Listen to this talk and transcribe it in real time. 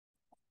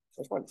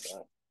That's my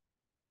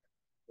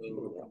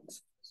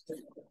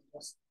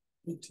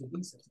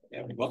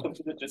Yeah, welcome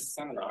to the GIST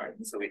seminar.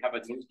 So we have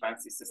a new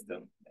fancy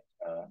system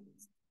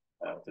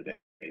today.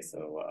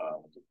 So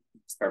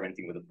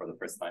experimenting with it for the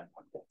first time.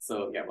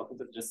 So yeah, welcome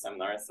to the GIST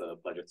seminar. It's a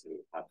pleasure to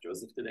have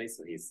Joseph today.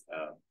 So he's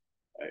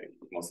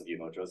most of you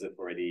know Joseph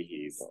already.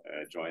 He's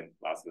joined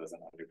Glasgow as an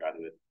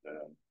undergraduate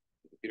in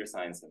computer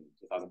science in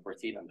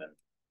 2014, and then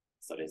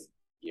studied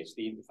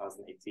PhD in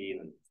 2018,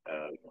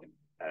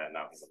 and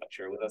now he's a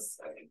lecturer with us,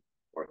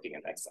 working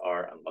in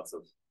XR and lots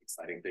of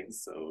exciting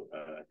things. So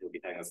he'll be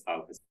telling us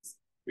how his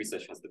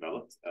research has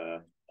developed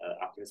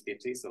after his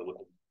PhD. So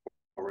looking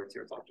forward to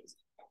your talk, Joseph.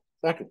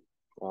 Thank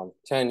you.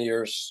 10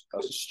 years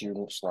as a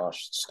student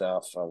slash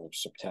staff as of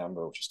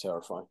September, which is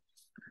terrifying.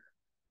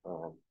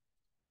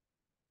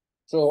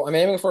 So I'm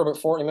aiming for about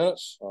 40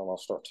 minutes. I'll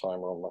start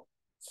timer on my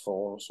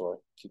phone so I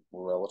keep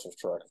relative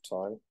track of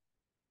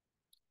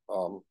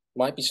time.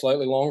 Might be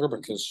slightly longer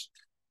because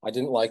I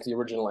didn't like the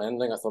original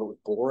ending. I thought it was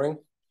boring.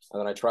 And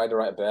then I tried to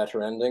write a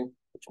better ending,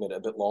 which made it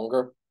a bit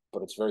longer,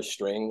 but it's very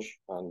strange.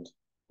 And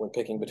when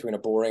picking between a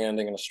boring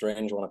ending and a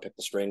strange one, I picked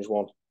the strange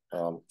one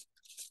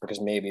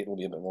because maybe it will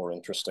be a bit more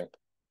interesting.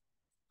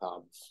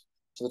 So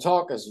the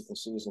talk, as you can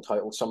see, is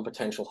entitled Some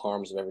Potential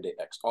Harms of Everyday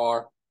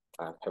XR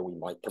and How We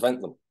Might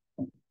Prevent Them.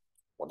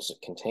 What does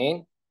it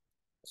contain?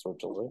 So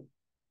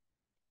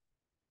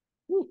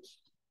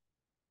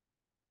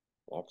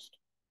next.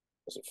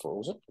 Is it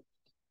frozen?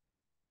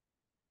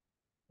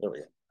 There we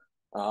go.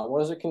 What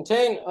does it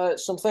contain?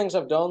 Some things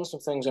I've done, some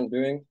things I'm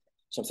doing,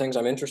 some things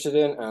I'm interested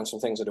in, and some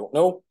things I don't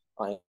know.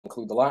 I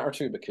include the latter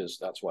two because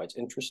that's why it's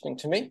interesting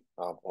to me.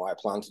 I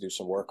plan to do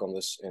some work on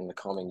this in the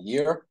coming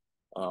year.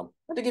 And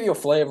to give you a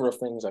flavor of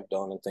things I've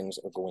done and things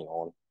that are going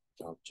on,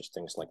 just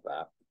things like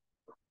that.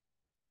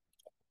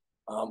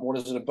 What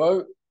is it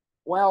about?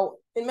 Well,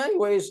 in many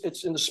ways,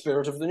 it's in the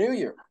spirit of the new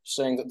year,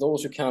 saying that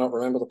those who cannot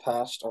remember the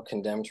past are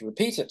condemned to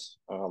repeat it.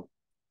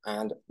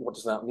 And what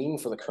does that mean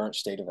for the current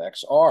state of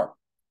XR?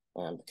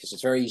 Because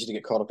it's very easy to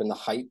get caught up in the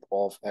hype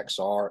of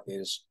XR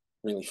is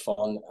really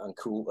fun and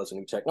cool as a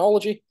new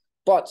technology,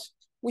 but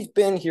we've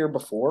been here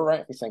before,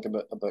 right? We think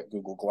about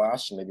Google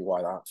Glass and maybe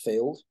why that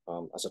failed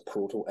as a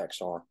proto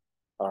XR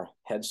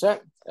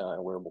headset,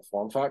 a wearable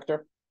form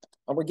factor.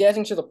 And we're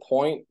getting to the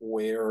point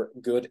where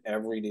good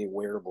everyday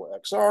wearable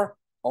XR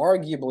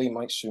arguably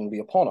might soon be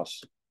upon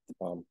us.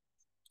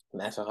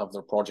 Meta have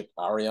their Project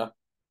Aria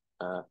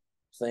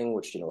thing,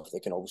 which, if they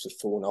can obviously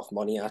throw enough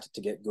money at it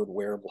to get good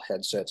wearable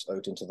headsets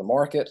out into the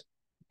market,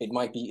 it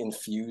might be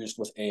infused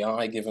with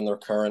AI given their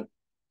current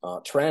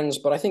trends,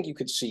 but I think you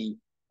could see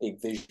a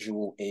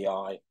visual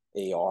AI,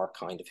 AR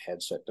kind of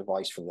headset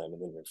device from them in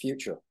the near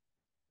future.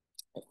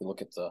 If we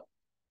look at the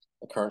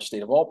current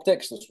state of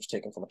optics, this was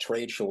taken from a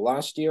trade show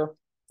last year,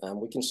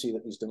 and we can see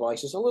that these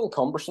devices are a little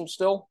cumbersome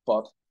still,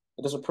 but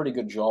it does a pretty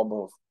good job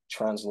of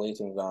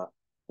translating that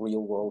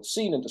real world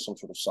scene into some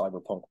sort of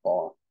cyberpunk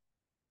bar.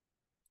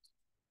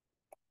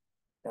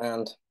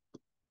 And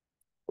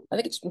I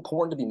think it's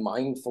important to be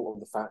mindful of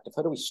the fact of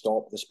how do we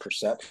stop this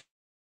perception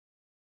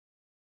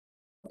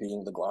of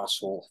being the glass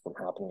hole from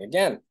happening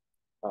again.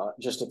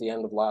 Just at the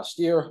end of last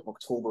year,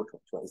 October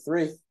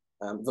 2023,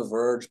 The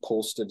Verge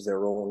posted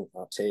their own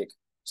take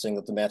saying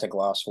that the Meta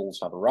glass holes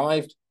have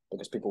arrived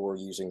because people were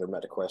using their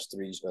Meta Quest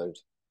 3s out,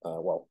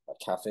 at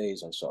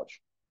cafes and such.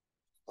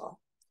 So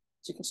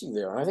you can see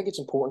there, and I think it's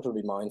important to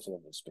be mindful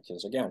of this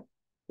because, again,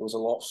 there was a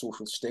lot of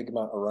social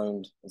stigma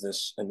around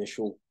this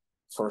initial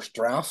first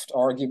draft,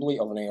 arguably,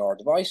 of an AR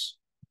device,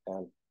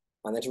 and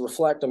then to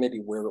reflect on maybe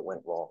where it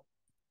went wrong.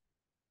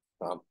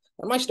 And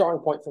my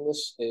starting point from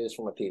this is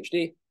from my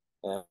PhD.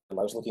 I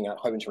was looking at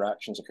how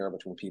interactions occur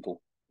between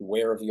people who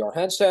wear a VR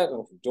headset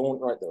and who don't,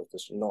 right? There's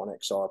this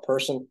non-XR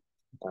person.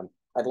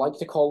 I'd like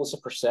to call this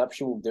a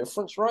perceptual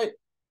difference, right?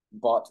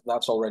 But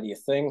that's already a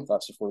thing.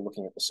 That's if we're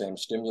looking at the same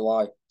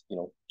stimuli,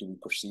 do we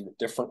perceive it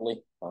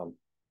differently?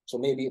 So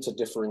maybe it's a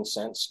differing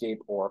sense-scape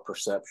or a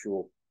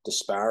perceptual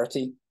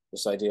disparity,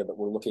 this idea that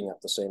we're looking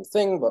at the same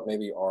thing, but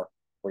maybe our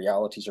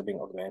realities are being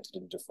augmented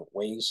in different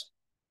ways.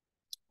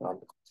 And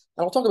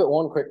I'll talk about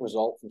one quick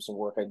result from some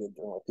work I did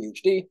during my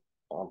PhD.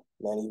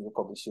 Many of you have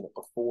probably seen it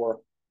before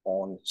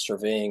on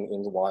surveying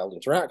in the wild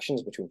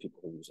interactions between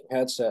people who are using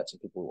headsets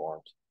and people who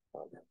aren't.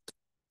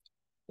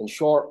 In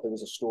short, it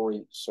was a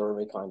story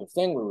survey kind of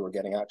thing where we were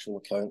getting actual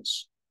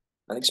accounts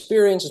and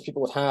experiences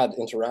people had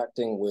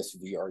interacting with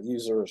VR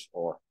users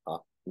or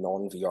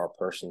non-VR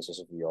persons as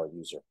a VR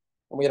user.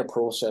 And we had a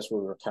process where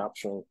we were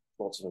capturing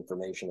lots of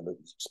information about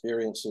these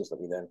experiences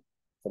that we then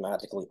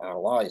thematically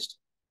analyzed.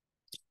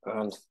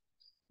 And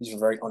these are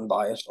very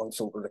unbiased,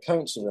 unfiltered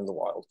accounts of in the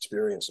wild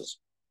experiences.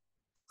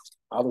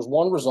 There's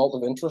one result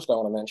of interest I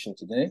want to mention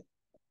today.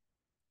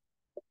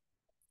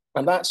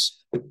 And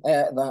that's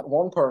that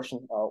one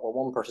person or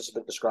one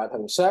participant described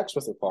having sex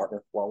with their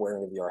partner while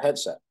wearing a VR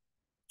headset.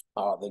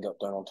 They got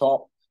down on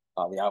top,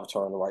 the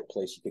avatar in the right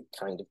place, you could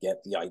kind of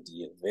get the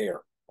idea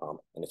there.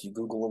 And if you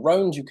Google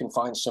around, you can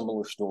find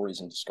similar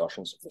stories and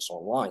discussions of this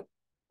online,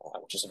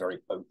 which is a very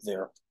out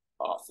there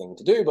thing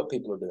to do, but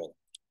people are doing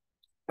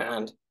it.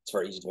 And It's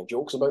very easy to make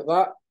jokes about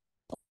that,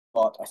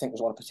 but I think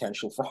there's a lot of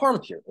potential for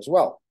harm here as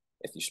well,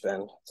 if you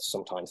spend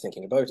some time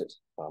thinking about it.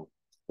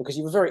 Because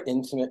you have a very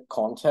intimate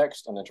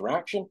context and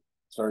interaction.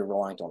 It's very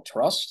reliant on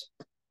trust,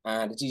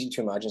 and it's easy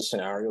to imagine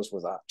scenarios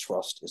where that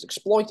trust is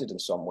exploited in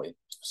some way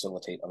to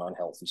facilitate an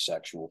unhealthy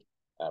sexual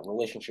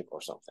relationship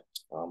or something.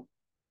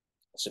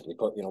 Simply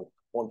put,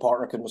 one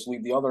partner could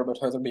mislead the other about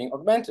how they're being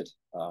augmented.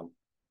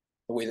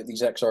 The way that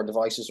these XR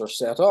devices are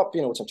set up,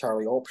 it's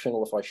entirely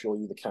optional if I show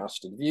you the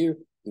casted view.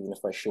 Even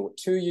if I show it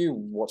to you,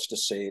 what's to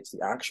say it's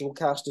the actual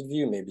casted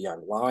view? Maybe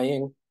I'm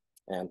lying.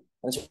 And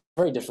it's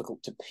very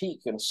difficult to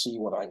peek and see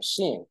what I'm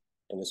seeing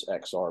in this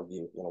XR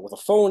view. With a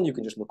phone, you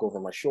can just look over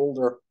my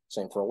shoulder,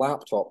 same for a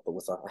laptop, but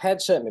with a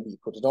headset, maybe you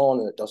put it on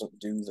and it doesn't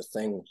do the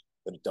thing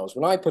that it does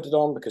when I put it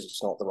on because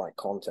it's not the right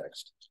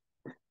context.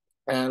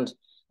 And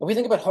if we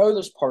think about how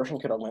this person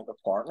could augment their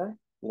partner,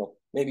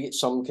 maybe it's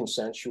some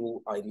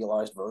consensual,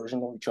 idealized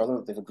version of each other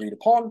that they've agreed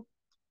upon,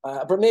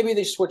 but maybe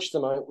they switch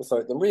them out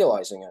without them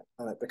realizing it,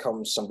 and it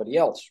becomes somebody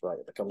else, right?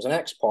 It becomes an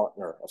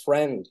ex-partner, a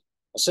friend,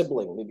 a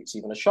sibling, maybe it's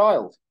even a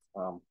child.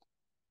 And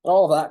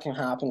all of that can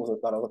happen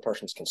without that other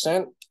person's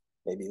consent,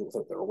 maybe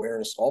without their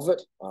awareness of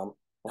it.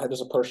 How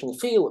does a person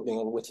feel at being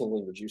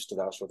unwittingly reduced to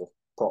that sort of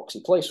proxy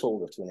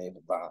placeholder to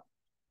enable that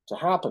to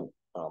happen?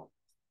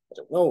 I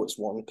don't know. It's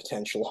one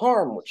potential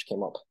harm which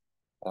came up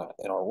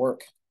in our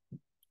work.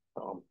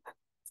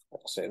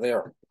 Like I say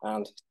there.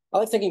 And I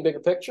like thinking bigger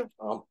picture.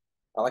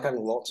 I like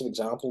having lots of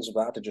examples of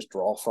that to just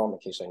draw from in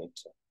case I need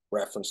to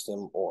reference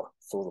them or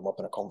throw them up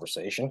in a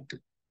conversation.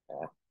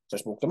 So I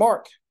spoke to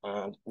Mark,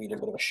 and we had a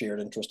bit of a shared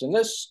interest in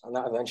this, and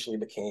that eventually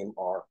became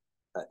our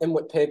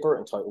IMWIT paper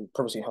entitled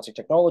Privacy Enhancing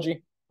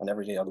Technology and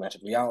Everyday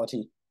Augmented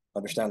Reality,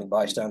 Understanding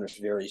Bystanders'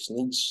 Various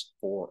Needs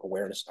for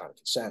Awareness and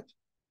Consent.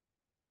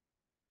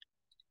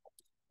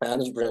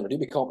 And as we presented at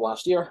DubeConf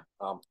last year,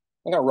 I'm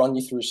going to run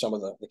you through some of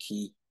the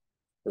key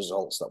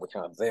results that we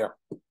have there.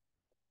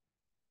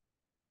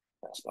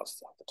 That's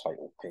the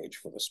title page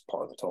for this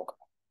part of the talk.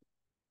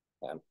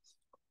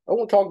 I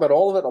won't talk about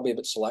all of it. I'll be a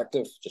bit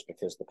selective just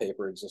because the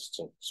paper exists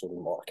and so do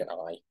Mark and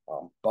I.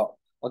 But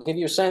I'll give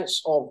you a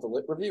sense of the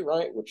lit review,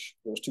 right? Which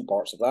there was two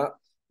parts of that.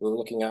 We were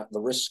looking at the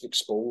risk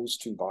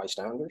exposed to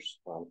bystanders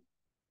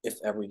if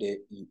everyday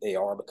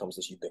AR becomes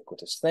this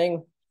ubiquitous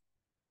thing,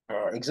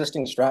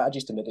 existing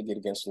strategies to mitigate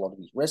against a lot of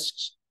these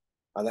risks,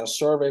 and then a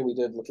survey we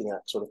did looking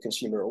at sort of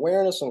consumer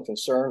awareness and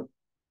concern,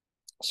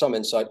 some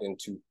insight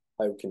into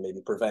how we can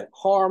maybe prevent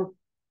harm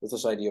with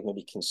this idea of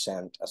maybe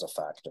consent as a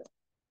factor.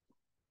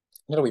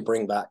 How do we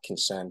bring back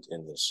consent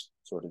in this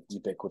sort of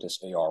ubiquitous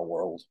AR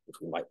world,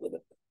 which we might live in?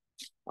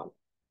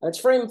 And it's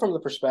framed from the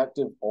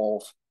perspective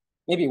of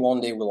maybe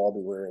one day we'll all be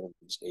wearing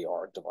these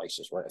AR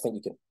devices, right? I think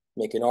you can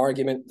make an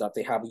argument that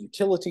they have a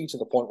utility to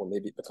the point where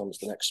maybe it becomes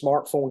the next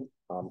smartphone.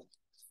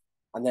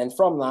 And then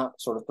from that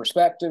sort of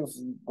perspective,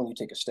 when you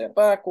take a step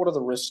back, what are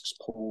the risks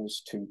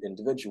posed to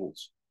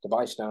individuals, to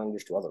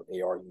bystanders, to other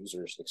AR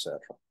users, etc.?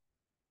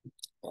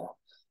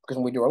 Because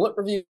when we do our lit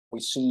review, we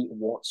see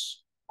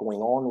what's going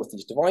on with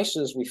these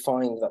devices. We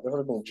find that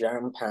they've been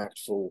jam-packed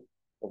full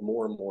of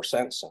more and more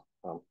sensing.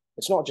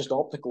 It's not just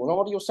optical and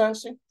audio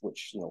sensing,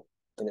 which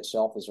in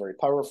itself is very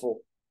powerful.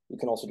 You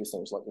can also do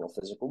things like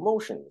physical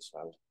motions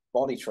and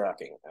body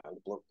tracking and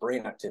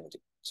brain activity,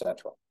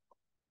 etc.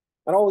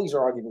 And all these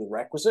are arguably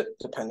requisite,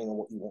 depending on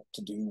what you want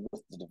to do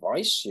with the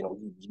device.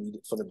 You need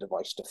it for the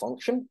device to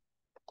function.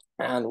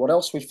 And what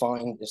else we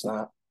find is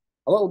that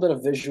a little bit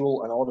of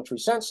visual and auditory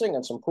sensing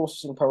and some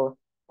processing power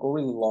go a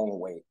really long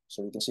way.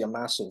 So you can see a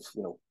massive,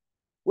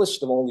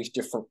 list of all these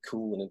different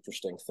cool and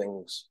interesting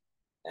things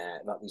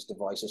that these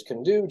devices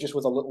can do, just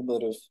with a little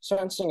bit of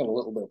sensing and a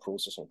little bit of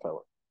processing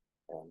power.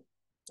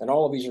 And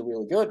all of these are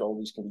really good. All of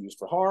these can be used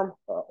for harm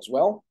as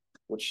well,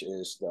 which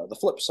is the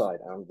flip side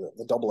and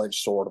the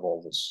double-edged sword of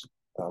all this.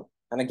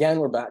 And again,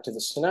 we're back to the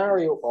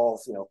scenario of,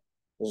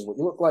 this is what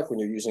you look like when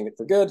you're using it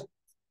for good.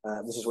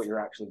 This is what you're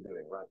actually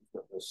doing, right?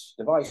 You've got this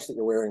device that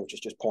you're wearing, which is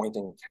just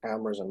pointing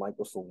cameras and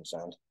microphones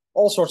and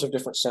all sorts of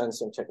different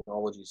sensing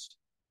technologies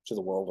to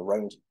the world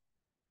around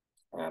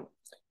you.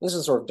 This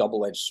is sort of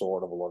double-edged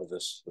sword of a lot of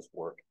this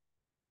work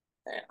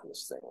and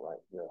this thing, right?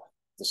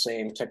 The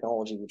same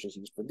technology which is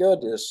used for good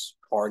is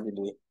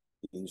arguably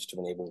used to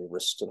enable the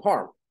risks and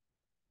harm.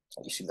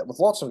 You see that with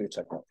lots of new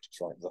technologies,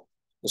 right?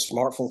 The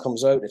smartphone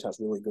comes out, it has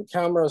really good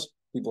cameras,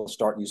 people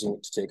start using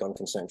it to take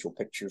unconsensual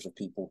pictures of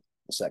people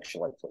in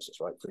sexualized places,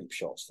 right? Creep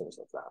shots, things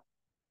like that.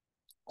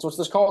 So it's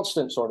this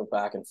constant sort of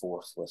back and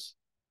forth with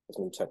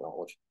new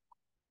technology.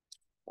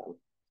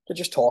 To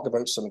just talk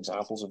about some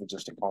examples of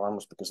existing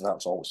harms, because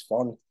that's always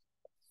fun.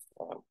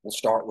 We'll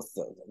start with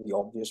the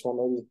obvious one,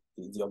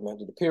 maybe, the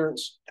augmented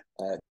appearance.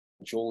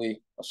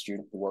 Jolie, a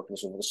student who worked with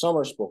us over the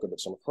summer, spoke about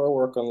some of her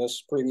work on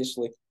this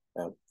previously.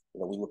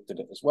 We looked at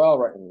it as well,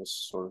 right, in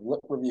this sort of lit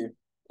review,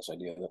 this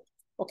idea that,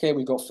 okay,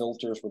 we've got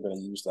filters, we're going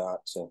to use that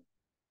to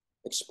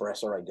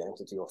express our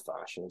identity or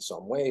fashion in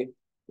some way.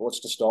 What's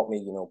to stop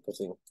me,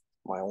 putting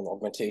my own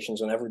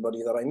augmentations on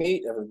everybody that I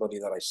meet, everybody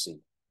that I see?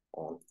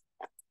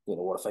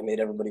 What if I made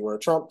everybody wear a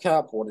Trump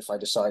cap? What if I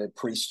decided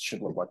priests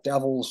should look like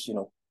devils?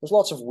 there's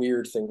lots of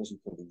weird things you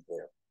can do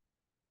there.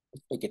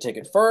 You can take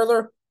it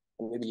further,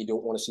 and maybe you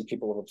don't want to see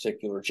people of a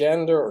particular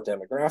gender or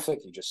demographic.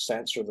 You just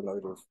censor them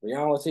out of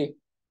reality.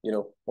 You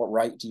know, what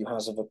right do you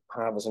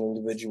have as an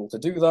individual to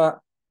do that?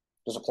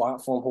 Does a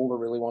platform holder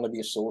really want to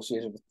be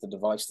associated with the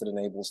device that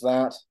enables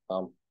that?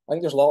 I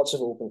think there's lots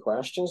of open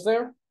questions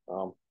there.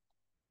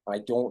 I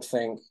don't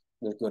think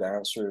there's good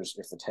answers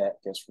if the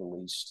tech gets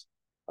released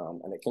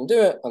and it can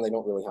do it, and they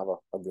don't really have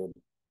a good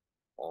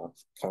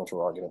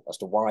counter argument as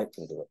to why it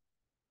can do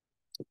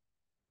it.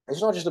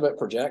 It's not just about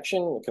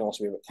projection; it can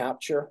also be about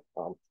capture.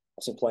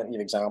 I've seen plenty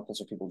of examples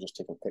of people just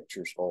taking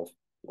pictures of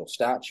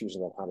statues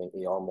and then having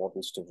AR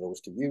models to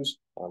those to use.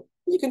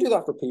 You can do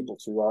that for people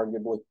too,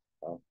 arguably,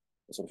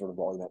 some sort of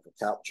volumetric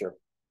capture.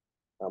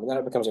 And then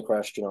it becomes a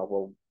question of,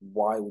 well,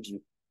 why would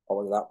you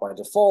allow that by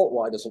default?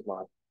 Why doesn't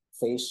my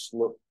face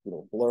look,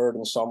 blurred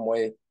in some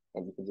way?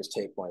 And you can just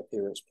take my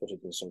appearance, put it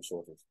in some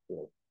sort of,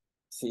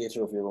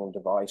 theater of your own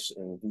device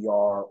in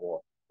VR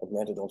or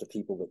augment it onto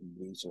people that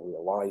you meet in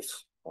real life.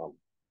 It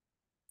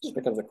just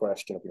becomes a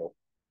question of,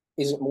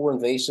 is it more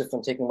invasive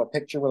than taking my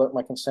picture without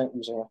my consent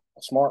using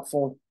a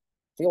smartphone?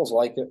 Feels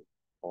like it,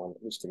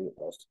 at least to me it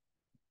does.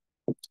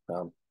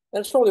 And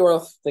it's probably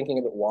worth thinking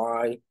about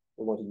why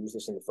we want to use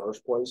this in the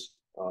first place.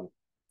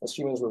 As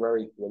humans, we're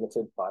very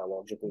limited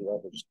biologically, right?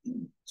 We're just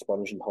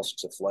spongy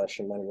husks of flesh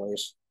in many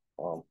ways.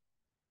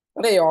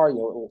 And AR, it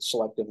will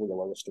selectively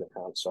allow us to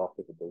enhance our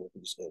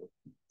capabilities in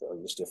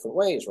various different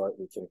ways, right?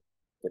 We can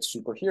get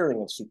super hearing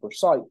and super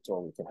sight,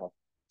 or we can have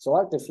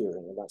selective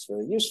hearing, and that's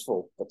very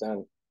useful. But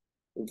then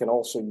we can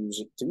also use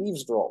it to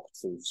eavesdrop,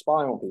 to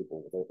spy on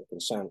people without their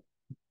consent.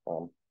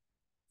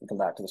 We come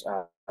back to this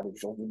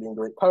adage of being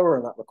great power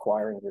and that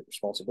requiring great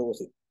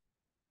responsibility.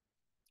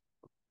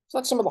 So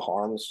that's some of the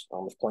harms.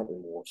 There's plenty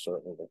more,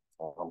 certainly. But,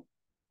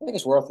 I think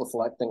it's worth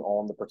reflecting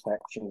on the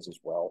protections as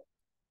well,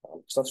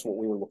 because that's what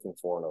we were looking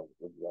for in a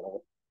review anyway.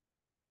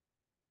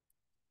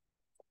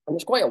 And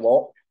there's quite a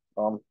lot.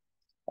 I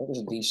think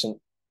there's a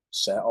decent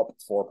setup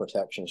for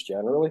protections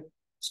generally.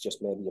 It's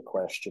just maybe a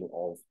question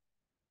of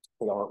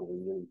we aren't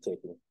really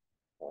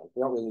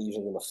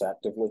using them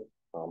effectively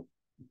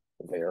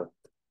there.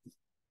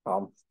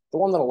 The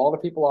one that a lot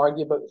of people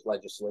argue about is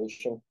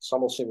legislation.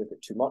 Some will say we've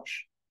got too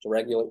much to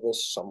regulate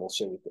this. Some will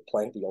say we've got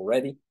plenty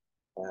already,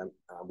 and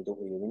we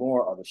don't need any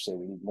more. Others say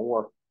we need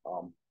more.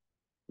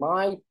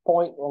 My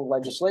point on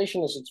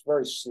legislation is it's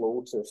very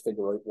slow to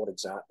figure out what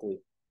exactly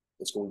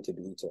it's going to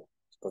be to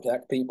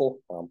protect people.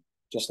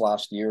 Just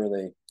last year,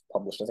 they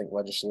published, I think,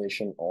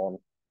 legislation on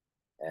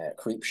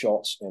creep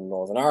shots in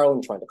Northern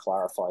Ireland, trying to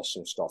clarify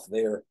some stuff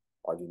there,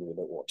 arguably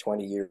about,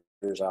 20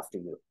 years after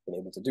you've been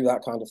able to do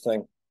that kind of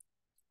thing.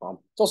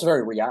 It's also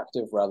very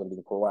reactive rather than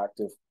being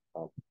proactive.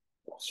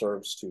 It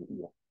serves to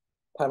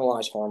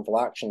penalize harmful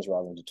actions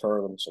rather than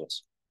deter them. So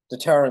it's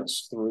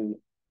deterrence through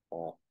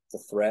the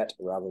threat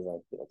rather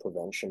than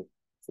prevention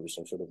through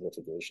some sort of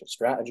litigation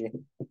strategy.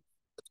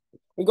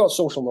 We've got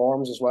social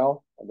norms as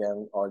well.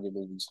 Again,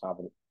 arguably these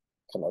haven't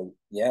come out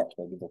yet.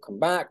 Maybe they'll come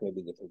back.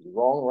 Maybe they can be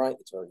wrong, right?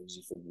 It's very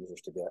easy for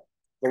users to get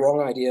the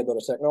wrong idea about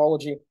a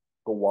technology,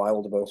 go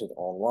wild about it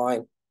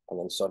online, and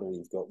then suddenly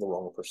you've got the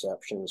wrong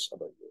perceptions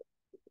about your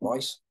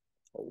device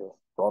or your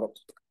product.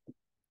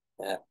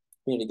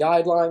 Community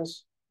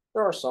guidelines,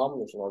 there are some,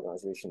 there's an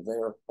organization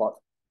there, but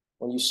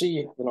when you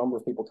see the number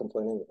of people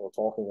complaining or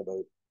talking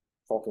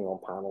on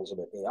panels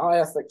about AI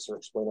ethics or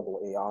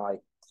explainable AI,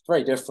 it's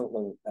very different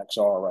than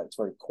XR, right? It's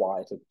very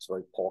quieted, it's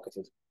very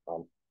pocketed.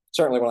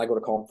 Certainly when I go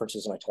to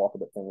conferences and I talk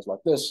about things like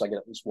this, I get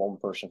at least one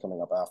person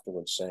coming up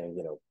afterwards saying,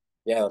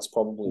 yeah, that's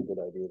probably a good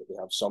idea that we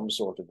have some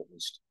sort of at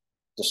least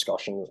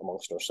discussions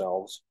amongst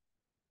ourselves.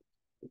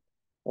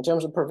 In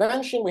terms of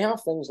prevention, we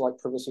have things like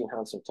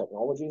privacy-enhancing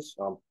technologies.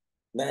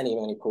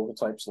 Many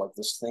prototypes like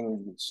this thing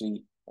you would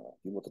see if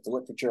you look at the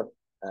literature.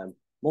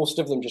 Most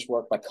of them just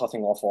work by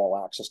cutting off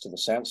all access to the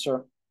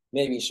sensor,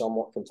 maybe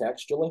somewhat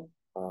contextually.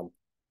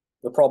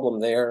 The problem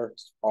there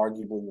is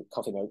arguably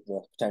cutting out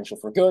the potential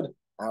for good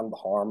and the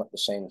harm at the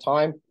same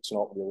time. It's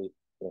not really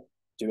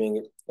doing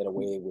it in a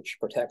way which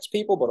protects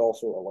people, but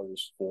also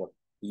allows for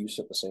use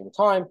at the same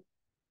time.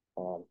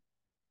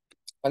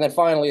 And then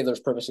finally, there's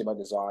privacy by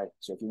design.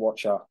 So if you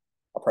watch a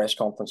press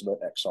conference about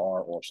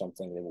XR or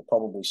something, they will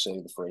probably say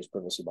the phrase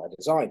privacy by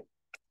design.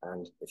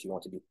 And if you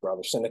want to be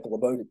rather cynical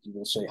about it, you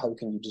will say, how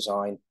can you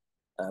design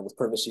with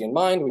privacy in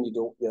mind when you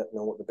don't yet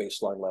know what the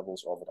baseline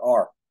levels of it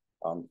are?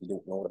 You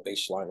don't know what a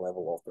baseline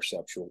level of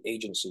perceptual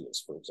agency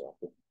is, for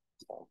example.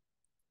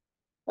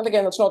 And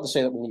again, that's not to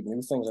say that we need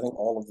new things. I think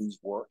all of these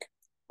work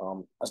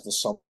as the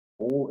sum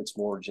whole. It's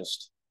more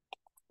just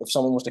if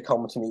someone was to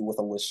come to me with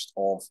a list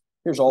of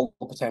here's all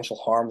the potential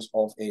harms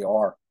of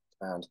AR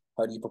and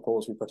how do you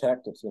propose we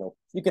protect it?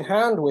 You can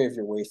hand wave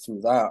your way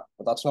through that,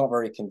 but that's not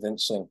very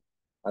convincing.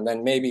 And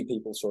then maybe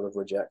people sort of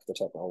reject the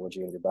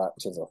technology and you're back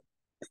to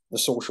the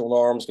social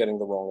norms getting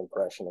the wrong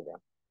impression again.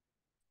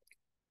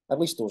 At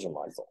least those are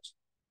my thoughts.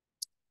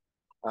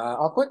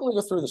 I'll quickly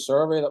go through the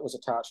survey that was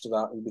attached to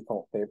that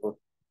UbiConf paper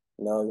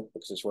now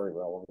because it's very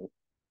relevant.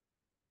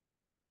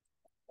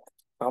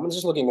 I'm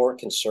just looking more at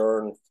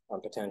concern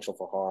and potential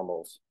for harm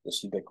of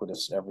this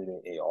ubiquitous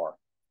everyday AR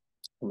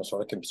from a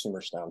sort of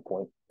consumer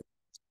standpoint.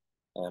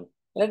 And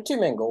it had two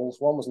main goals.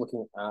 One was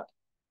looking at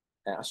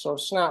a sort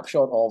of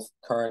snapshot of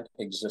current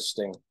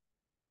existing,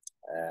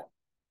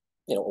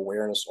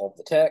 awareness of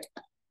the tech.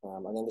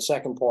 And then the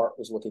second part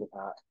was looking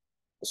at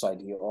this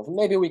idea of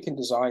maybe we can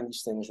design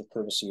these things with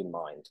privacy in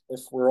mind.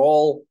 If we're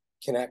all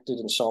connected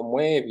in some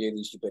way via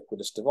these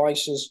ubiquitous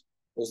devices,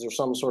 is there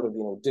some sort of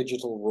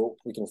digital rope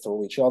we can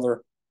throw each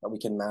other that we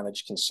can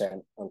manage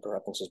consent and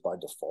preferences by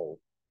default?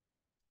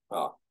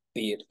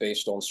 Be it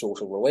based on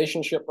social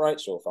relationship, right?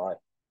 So if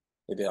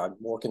maybe I'm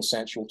more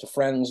consensual to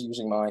friends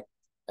using my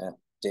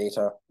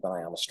data than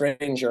I am a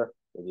stranger.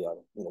 Maybe I'm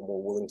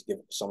more willing to give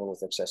it to someone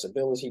with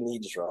accessibility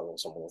needs rather than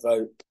someone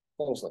without,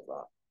 things like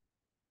that.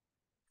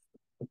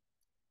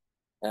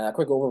 A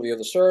quick overview of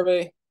the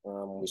survey.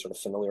 We sort of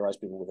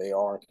familiarized people with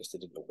AR because they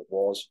didn't know what it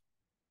was.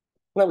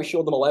 And then we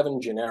showed them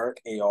 11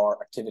 generic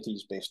AR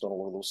activities based on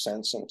all of those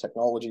sensing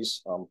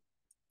technologies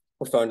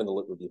were found in the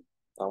lit review.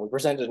 We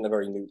presented in a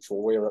very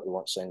neutral way, right? We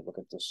weren't saying, look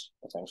at this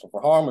potential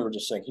for harm. We were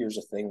just saying, here's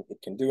a thing,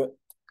 it can do it.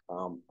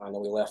 And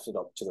then we left it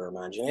up to their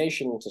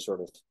imagination to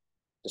sort of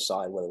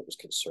decide whether it was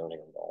concerning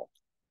or not.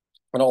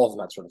 And all of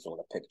them had sort of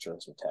a picture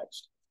and some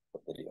text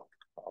of video.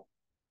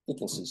 You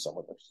can see some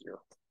of it here.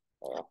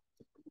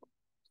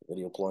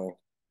 Video playing,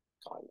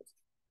 kind of.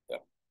 Yeah.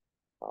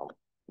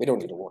 We don't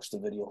need to watch the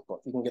video, but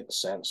you can get the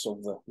sense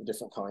of the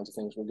different kinds of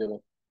things we're giving.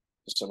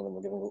 Some of them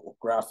are giving little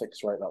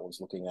graphics, right? That one's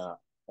looking at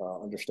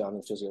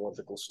understanding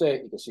physiological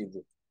state. You can see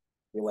the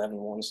 11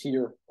 ones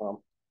here.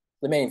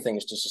 The main thing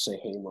is just to say,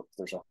 hey, look,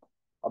 there's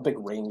a big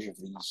range of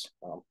these,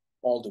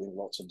 all doing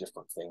lots of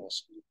different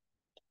things.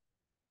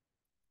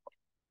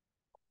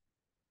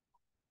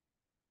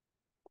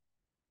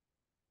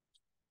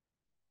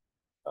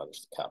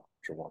 There's the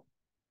capture one.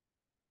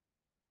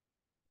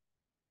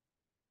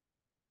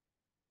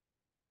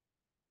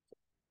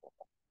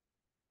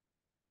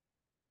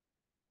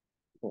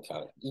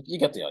 Okay, you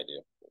get the idea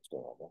what's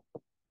going on there.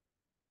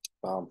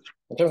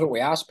 In terms of what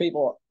we asked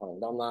people, I haven't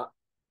done that.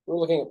 We're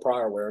looking at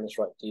prior awareness,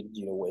 right? Do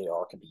you know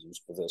AR can be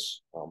used for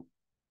this?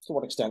 To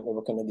what extent they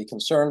were going to be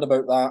concerned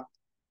about that?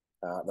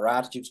 Their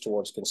attitudes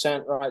towards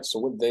consent, right? So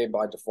would they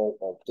by default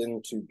opt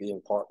into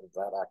being part of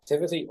that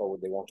activity, or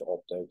would they want to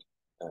opt out?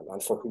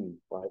 And for whom,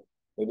 right?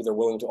 Maybe they're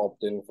willing to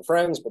opt in for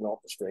friends, but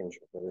not for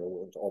strangers. Maybe they're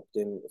willing to opt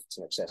in if it's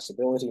an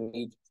accessibility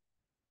need,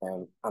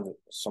 and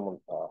someone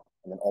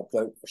and then opt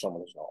out for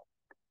someone who's not.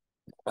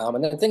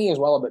 And then thinking as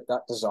well about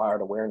that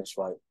desired awareness,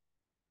 right?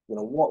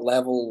 What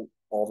level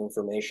of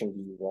information do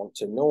you want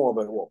to know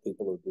about what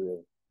people are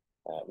doing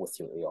with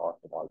your AR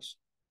device?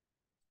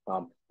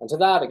 And to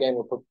that,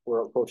 again,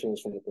 we're approaching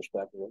this from the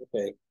perspective of,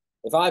 okay,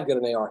 if I've got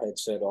an AR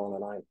headset on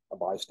and I'm a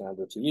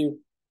bystander to you,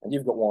 and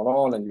you've got one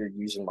on and you're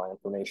using my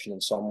information in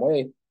some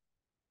way,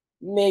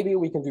 maybe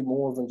we can do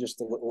more than just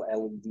the little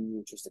LED,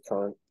 which is the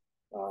current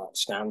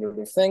standard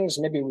of things.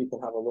 Maybe we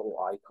can have a little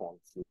icon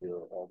here,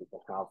 or we can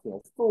have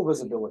full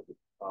visibility.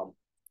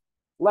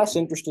 Less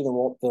interested in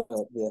what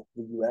the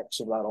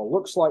UX of that all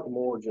looks like,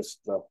 more just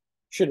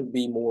should it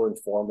be more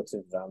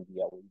informative than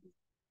the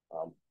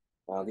LED?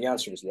 The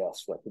answer is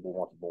yes. Right? People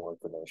wanted more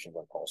information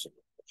when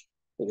possible.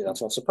 Maybe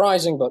that's not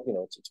surprising, but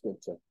it's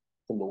good to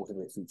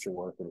motivate future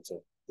work and to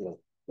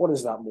what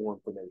does that more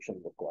information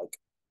look like?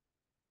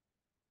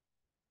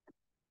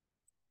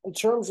 In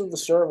terms of the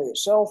survey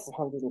itself,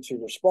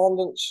 102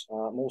 respondents,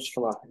 most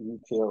from a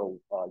UK or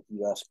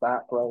US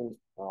background.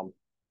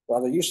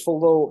 Rather useful,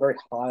 though, very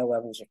high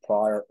levels of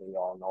prior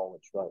AR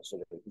knowledge, right?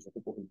 So these are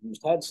people who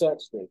used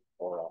headsets,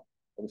 or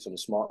any sort of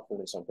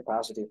smartphone in some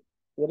capacity.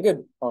 They had a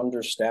good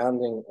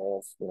understanding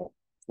of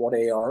what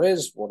AR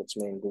is, what its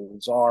main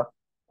goals are,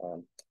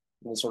 and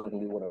they sort of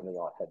knew what an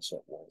AR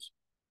headset was.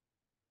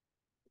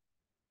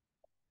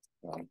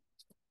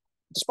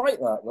 Despite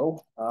that,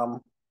 though,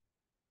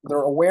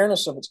 their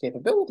awareness of its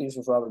capabilities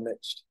was rather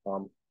mixed.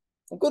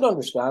 A good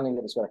understanding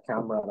that it's got a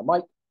camera and a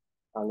mic,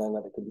 and then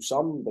that it can do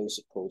some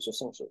basic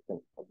processing, so it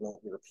can augment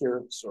your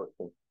appearance, or it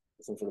can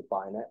do some sort of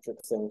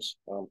biometric things.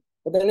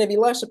 But then maybe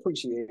less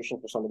appreciation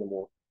for some of the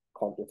more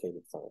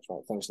complicated things,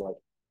 right? Things like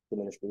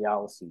diminished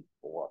reality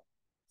or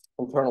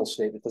internal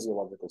state, the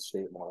physiological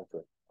state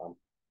monitoring.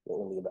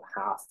 Only about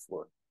half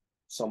were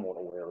somewhat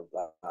aware of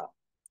that.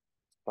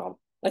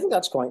 I think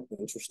that's quite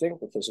interesting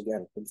because,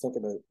 again, when you think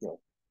about,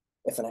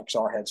 if an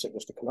XR headset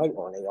was to come out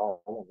or an AR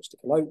one was to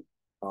come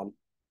out,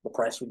 the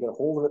press would get a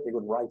hold of it. They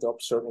would write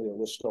up certainly a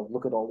list of,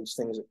 look at all these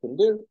things it can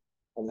do.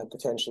 And then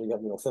potentially you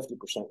have, 50%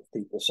 of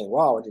people saying,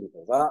 wow, I didn't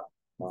know that.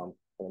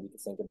 And you can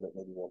think about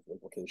maybe what the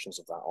implications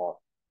of that are.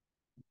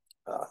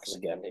 Because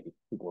again, maybe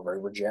people are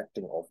very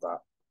rejecting of that.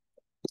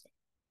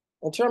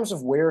 In terms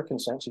of where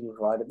consent should be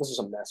provided, this is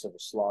a mess of a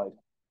slide.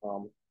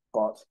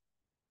 But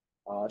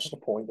just to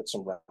point at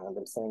some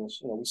random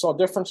things. We saw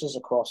differences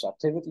across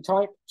activity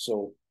type.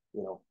 So,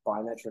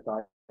 biometric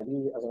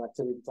ID as an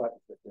activity type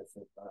is a bit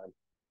different than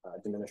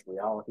diminished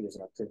reality as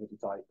an activity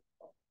type.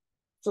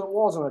 So it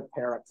was on a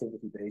per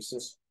activity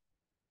basis.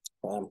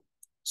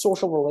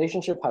 social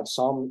relationship had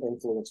some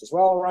influence as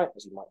well, right?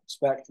 As you might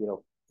expect, you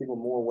know, people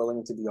more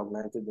willing to be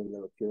augmented in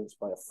their appearance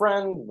by a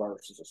friend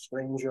versus a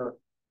stranger.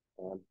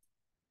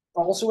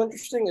 Also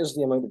interesting is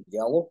the amount of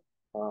yellow.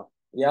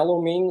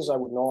 Yellow means I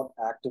would not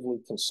actively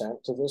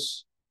consent to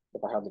this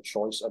if I had the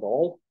choice at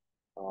all.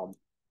 I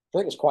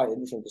think it's quite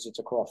interesting because it's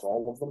across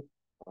all of them.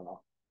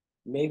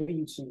 Maybe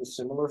you see the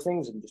similar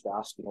things and you just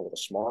ask, you know, with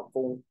a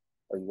smartphone,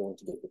 are you willing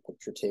to get your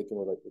picture taken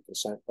without your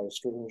consent by a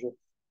stranger?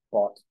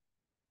 But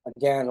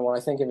again, when I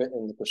think of it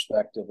in the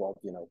perspective of,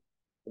 you know,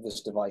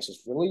 this device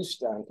is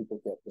released and people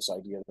get this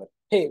idea that,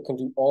 hey, it can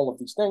do all of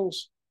these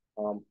things,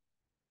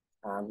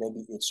 and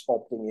maybe it's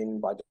opting in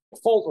by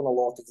default on a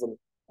lot of them.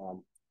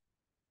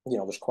 You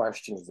know, there's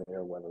questions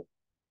there whether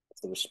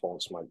the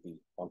response might be.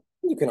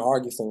 You can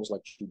argue things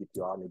like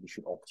GDPR maybe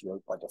should opt you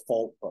out by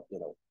default, but you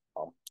know,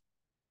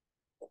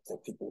 I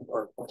think people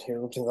are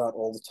adhering to that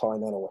all the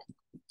time anyway.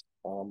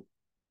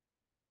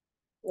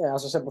 Yeah,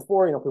 as I said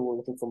before, you know, people are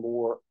looking for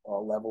more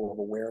level of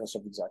awareness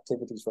of these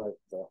activities, right?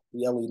 The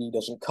LED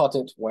doesn't cut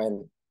it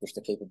when there's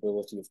the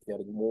capability of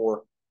getting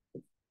more.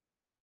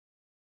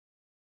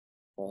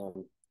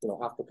 You know,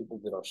 after people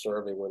did our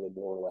survey where they're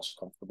more or less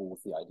comfortable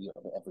with the idea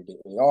of an everyday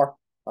AR,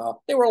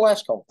 they were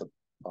less comfortable,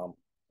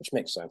 which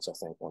makes sense, I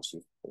think, once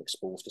you've been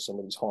exposed to some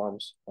of these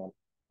harms. And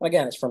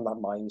again, it's from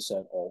that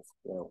mindset of,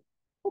 you know,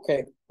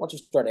 okay, once you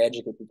start to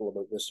educate people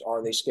about this,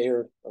 are they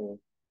scared? I mean,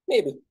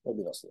 maybe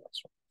that's the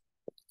answer.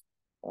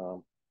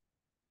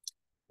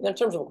 And in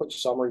terms of a quick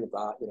summary of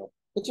that, you know,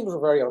 consumers are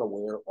very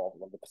unaware of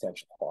the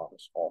potential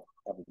harms of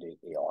everyday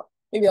AR.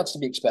 Maybe that's to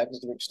be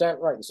expected to an extent,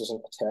 right? This isn't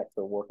a tech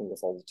they're working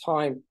with all the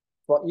time,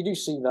 but you do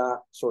see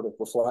that sort of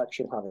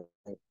reflection having,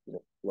 you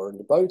know,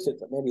 learned about it,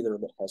 that maybe they're a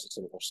bit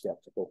hesitant or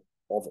skeptical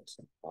of it.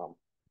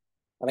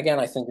 And again,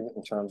 I think of it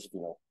in terms of,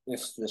 you know,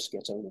 if this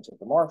gets out into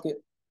the market,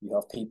 you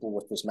have people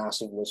with this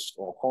massive list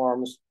of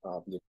harms,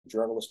 be it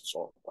journalists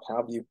or what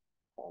have you,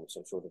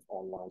 some sort of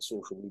online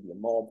social media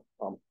mob.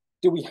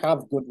 Do we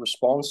have good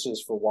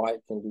responses for why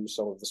it can do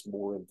some of this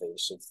more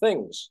invasive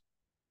things?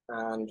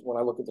 And when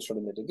I look at the sort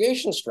of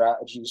mitigation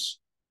strategies,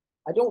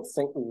 I don't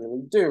think we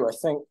really do. I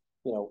think,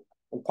 you know,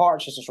 in part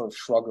it's just a sort of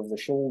shrug of the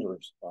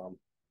shoulders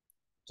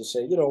to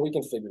say, you know, we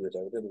can figure it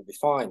out, it'll be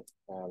fine.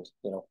 And,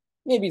 you know,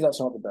 maybe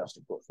that's not the best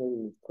approach. Maybe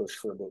we push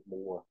for a bit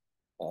more,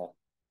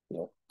 you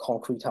know,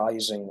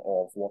 concretizing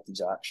of what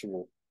these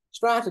actual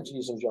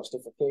strategies and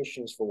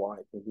justifications for why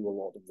it can do a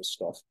lot of this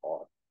stuff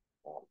are.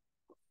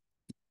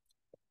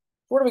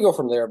 Where do we go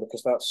from there?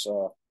 Because that's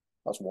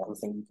one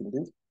thing you can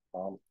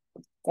do.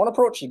 One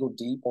approach, you go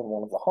deep on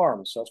one of the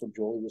harms. So that's what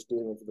Jolie was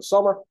doing over the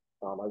summer.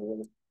 I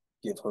won't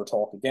give her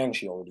talk again.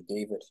 She already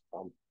gave it.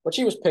 But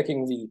she was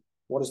picking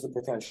what is the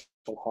potential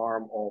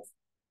harm of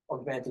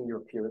augmenting your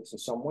appearance in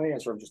some way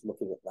and sort of just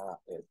looking at that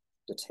in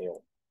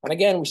detail. And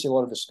again, we see a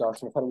lot of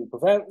discussion of how do we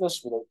prevent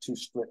this without too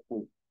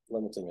strictly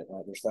limiting it,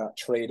 right? There's that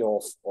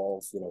trade-off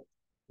of, you know,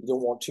 you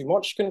don't want too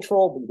much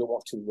control, but you don't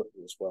want too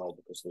little as well,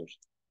 because there's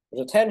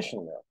a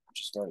tension there,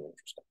 which is very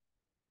interesting.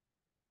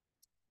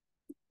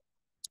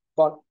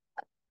 But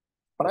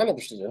what I'm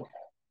interested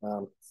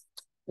in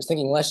is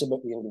thinking less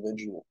about the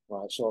individual,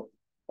 right? So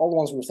all the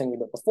ones we were thinking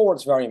about before,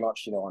 it's very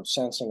much, you know, I'm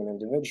sensing an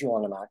individual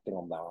and I'm acting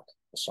on that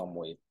in some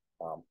way.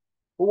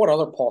 But what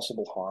other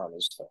possible harm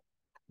is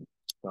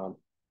there? And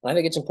I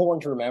think it's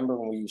important to remember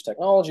when we use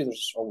technology,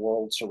 there's a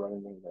world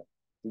surrounding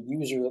the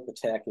user that the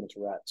tech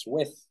interacts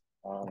with.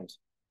 And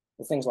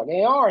with things like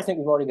AR, I think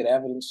we've already got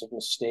evidence of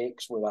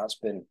mistakes where that's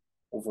been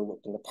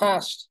overlooked in the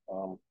past.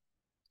 And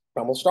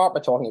we'll start by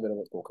talking a bit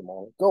about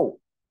Pokemon Go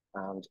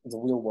and the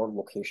real-world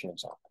location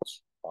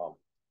examples.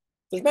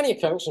 There's many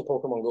accounts in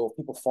Pokemon Go of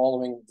people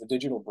following the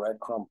digital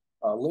breadcrumb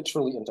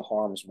literally into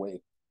harm's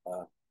way.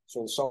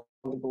 So some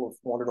people have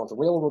wandered onto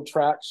railroad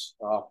tracks.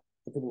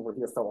 The people over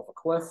here fell off a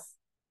cliff.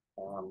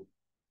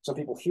 Some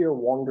people here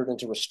wandered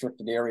into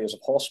restricted areas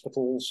of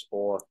hospitals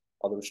or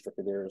other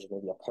restricted areas of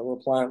maybe a power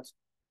plant.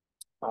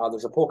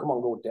 There's a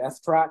Pokemon Go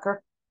death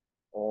tracker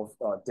of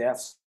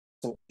deaths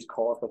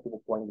caused by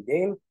people playing the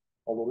game,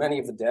 although many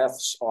of the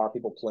deaths are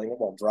people playing it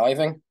while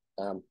driving.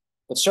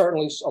 But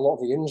certainly a lot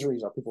of the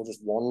injuries are people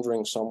just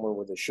wandering somewhere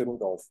where they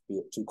shouldn't have, be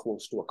it too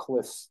close to a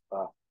cliff,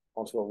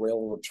 onto a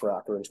railroad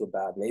track, or into a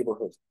bad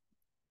neighborhood.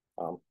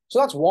 So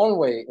that's one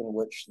way in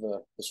which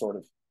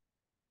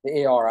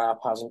the AR app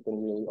hasn't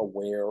been really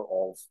aware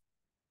of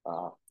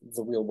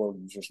the real world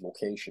user's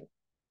location.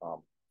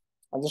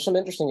 And there's some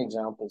interesting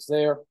examples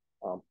there.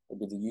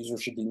 Maybe the user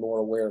should be more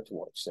aware to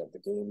what extent the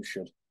game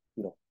should,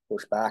 you know,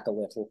 push back a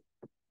little.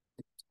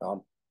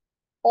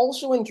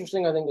 Also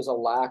interesting, I think, is a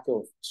lack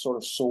of sort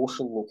of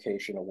social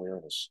location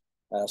awareness.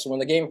 So when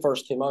the game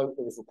first came out,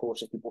 there was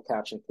reports of people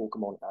catching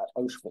Pokemon at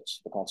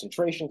Auschwitz, the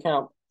concentration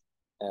camp,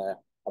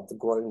 at the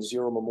Ground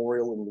Zero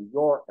Memorial in New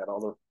York, at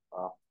other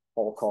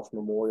Holocaust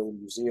memorial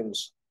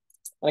museums.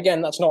 And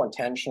again, that's not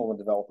intentional on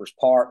the developer's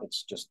part.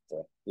 It's just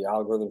the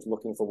algorithm's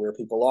looking for where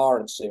people are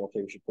and saying,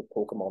 okay, we should put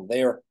Pokemon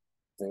there,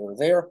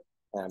 there.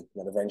 And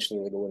then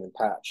eventually they go in and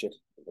patch it.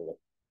 They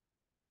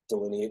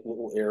delineate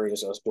little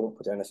areas as don't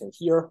put anything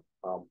here.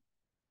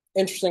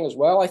 Interesting as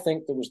well, I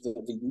think there was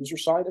the user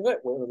side of it,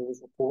 where there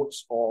was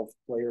reports of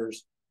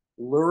players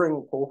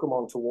luring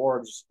Pokemon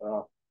towards,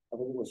 I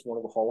think it was one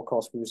of the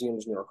Holocaust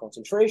museums near a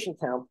concentration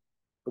camp,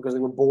 because they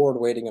were bored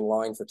waiting in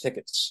line for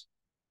tickets.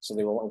 So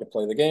they were wanting to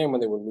play the game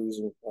when they were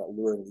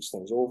luring these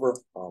things over.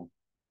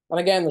 And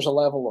again, there's a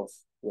level of,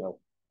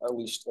 at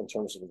least in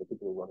terms of the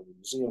people who run the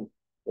museum,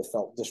 they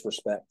felt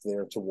disrespect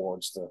there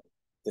towards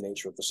the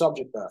nature of the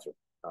subject matter.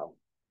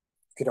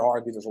 Could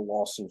argue there's a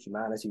loss in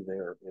humanity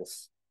there if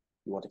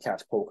you want to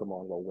catch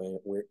Pokemon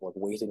while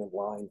waiting in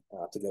line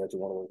to get into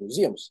one of those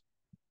museums.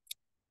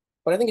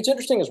 But I think it's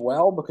interesting as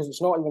well because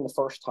it's not even the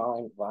first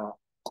time that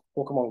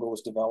Pokemon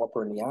Go's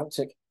developer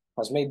Niantic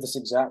has made this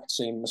exact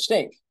same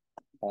mistake.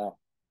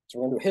 So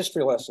we're going to do a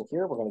history lesson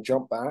here. We're going to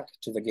jump back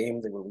to the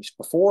game they released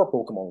before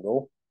Pokemon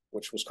Go,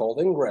 which was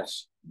called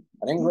Ingress.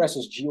 And Ingress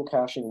is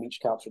geocaching Meech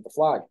Capture the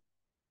Flag.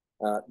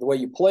 The way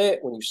you play it,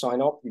 when you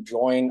sign up, you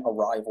join a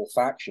rival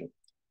faction,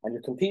 and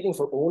you're competing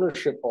for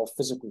ownership of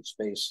physical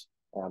space.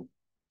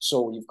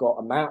 So you've got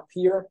a map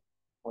here.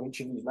 On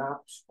each of these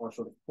maps are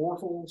sort of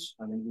portals,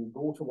 and then you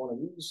go to one of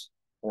these,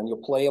 and then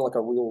you'll play like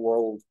a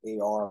real-world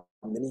AR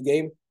mini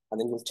game, and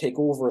then you'll take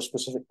over a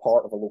specific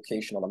part of a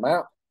location on a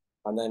map,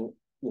 and then,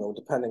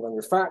 depending on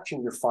your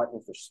faction, you're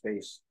fighting for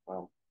space.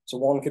 So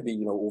one could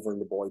be, over in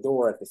the Boy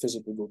Door. If they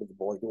physically go to the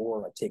Boy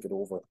Door, I'd take it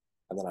over,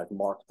 and then I'd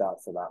mark that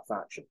for that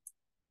faction.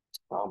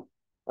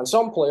 And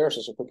some players,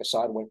 as a quick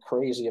aside, went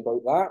crazy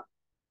about that.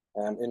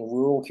 In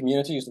rural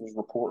communities, there was a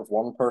report of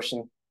one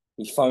person.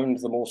 He found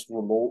the most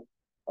remote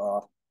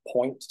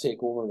point to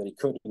take over that he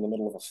could in the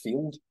middle of a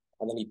field,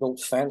 and then he built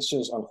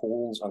fences and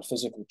holes and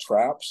physical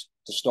traps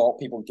to stop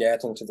people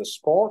getting to the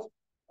spot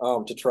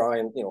to try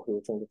and, who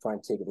were trying to try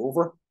and take it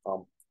over.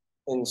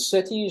 In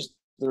cities,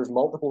 there's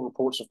multiple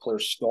reports of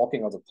players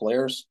stalking other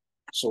players.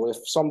 So if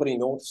somebody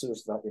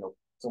notices that,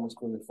 someone's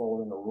clearly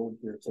following the road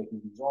here,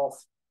 taking these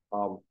off,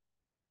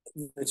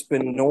 it's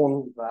been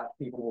known that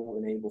people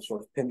will enable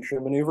sort of pincher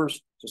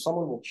maneuvers. So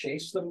someone will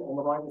chase them on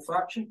the rival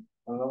faction,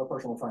 and another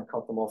person will try and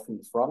cut them off from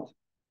the front,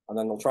 and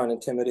then they'll try and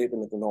intimidate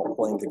them if they're not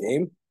playing the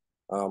game.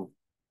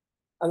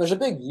 And there's a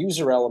big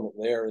user element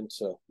there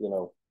into,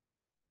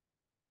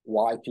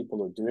 why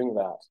people are doing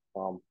that.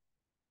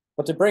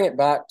 But to bring it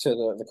back to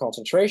the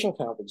concentration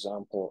camp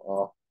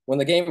example, when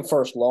the game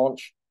first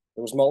launched,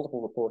 there was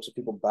multiple reports of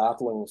people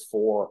battling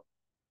for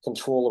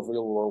control of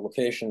real-world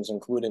locations,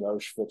 including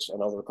Auschwitz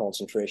and other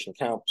concentration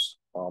camps.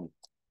 And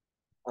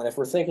if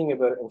we're thinking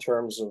about it in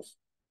terms of,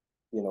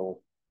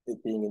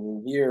 it being a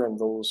new year and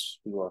those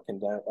who are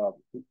condemned,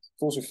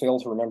 those who fail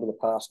to remember the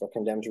past are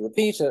condemned to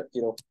repeat it,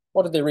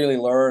 what did they really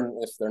learn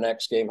if their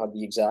next game had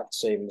the exact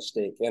same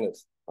mistake in it?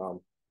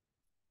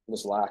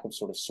 This lack of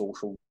sort of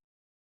social.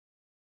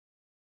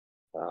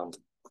 So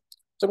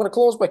I'm going to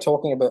close by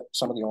talking about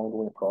some of the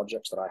ongoing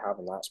projects that I have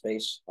in that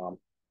space.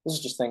 This is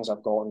just things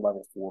I've got in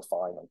level 4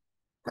 or 5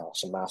 and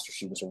some master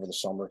students over the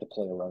summer to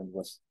play around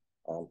with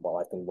while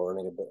I've been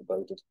learning a bit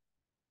about it.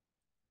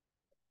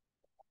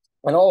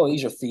 And all of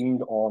these are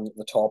themed on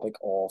the topic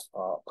of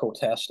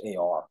protest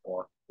AR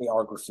or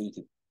AR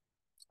graffiti.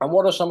 And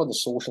what are some of the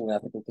social and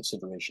ethical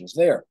considerations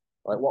there?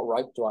 Right? What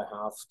right do I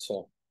have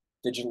to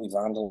digitally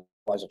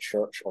vandalize a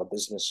church or a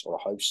business or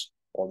a house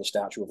or the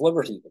Statue of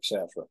Liberty,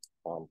 etc.?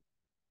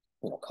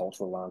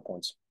 Cultural land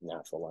points,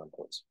 natural land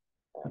points.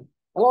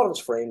 A lot of it's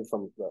framed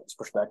from this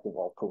perspective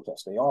of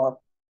protest AR.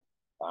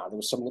 There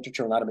was some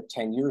literature on that about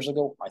 10 years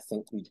ago. I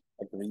think we'd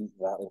agree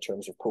that in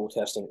terms of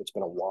protesting, it's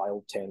been a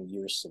wild 10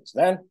 years since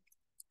then.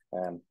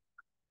 And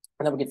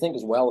then we could think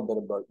as well a bit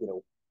about,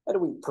 how do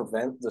we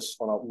prevent this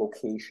on a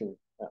location?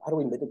 How do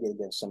we mitigate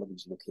against some of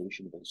these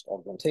location-based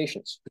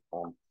augmentations?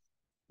 So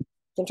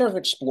in terms of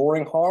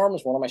exploring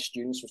harms, one of my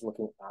students was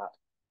looking at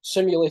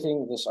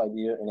simulating this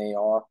idea in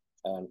AR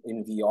and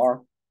in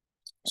VR.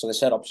 So they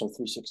set up some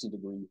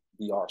 360-degree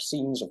VR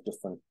scenes of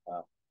different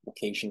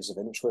locations of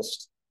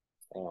interest,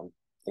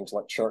 things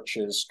like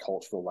churches,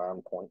 cultural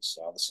land points,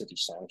 the city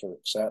center,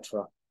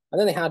 etc. And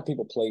then they had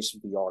people place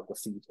VR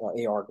graffiti,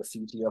 AR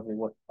graffiti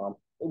everywhere.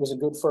 It was a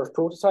good first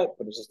prototype,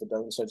 but it's just the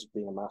downsides of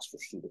being a master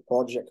student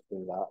project,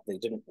 in that they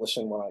didn't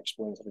listen when I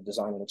explained how to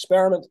design an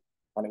experiment,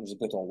 and it was a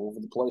bit all over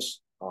the place.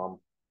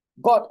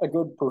 But a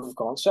good proof of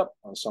concept,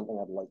 and something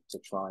I'd like to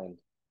try and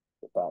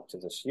get back to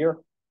this year.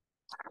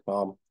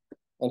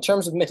 In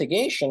terms of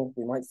mitigation,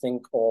 we might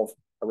think of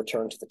a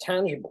return to the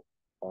tangible.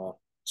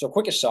 So a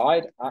quick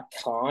aside, at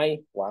CHI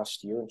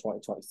last year in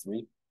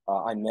 2023,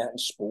 I met and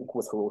spoke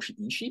with Hiroshi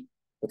Ishii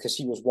because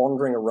he was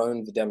wandering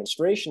around the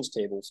demonstrations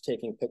tables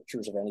taking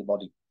pictures of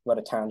anybody who had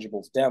a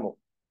tangibles demo.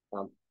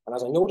 And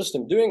as I noticed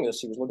him doing this,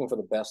 he was looking for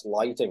the best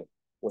lighting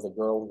with a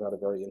girl who had a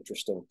very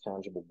interesting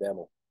tangible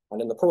demo.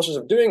 And in the process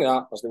of doing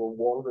that, as they were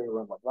wandering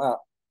around like that,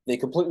 they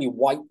completely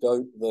wiped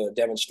out the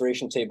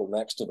demonstration table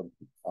next to them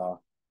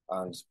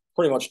and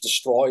pretty much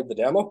destroyed the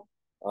demo.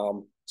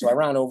 So I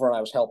ran over and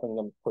I was helping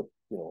them put,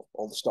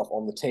 all the stuff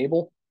on the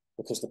table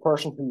because the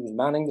person who was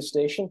manning the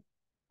station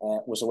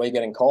was away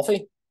getting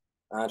coffee.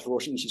 And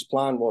Hiroshi Ishii's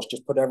plan was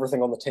just put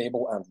everything on the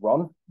table and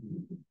run.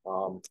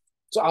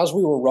 So as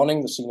we were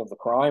running the scene of the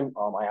crime,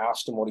 I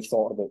asked him what he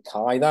thought about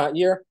Chi that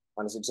year,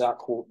 and his exact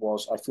quote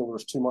was, "I feel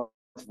there's too much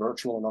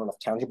virtual and not enough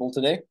tangible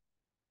today."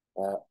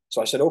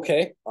 So I said,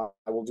 okay,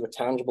 I will do a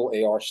tangible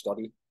AR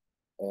study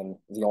in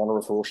the honor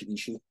of Hiroshi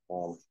Ishii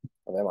of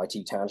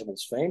MIT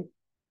Tangibles fame.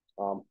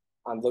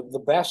 And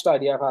the best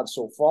idea I've had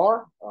so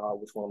far,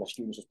 which one of my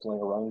students was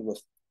playing around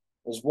with,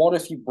 is what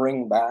if you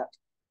bring back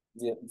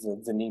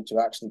the need to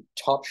actually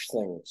touch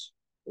things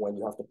when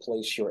you have to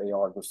place your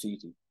AR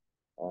graffiti.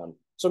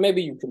 So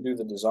maybe you can do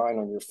the design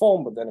on your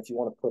phone, but then if you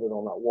want to put it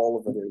on that wall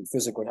over there, you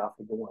physically have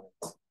to go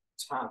and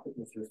tap it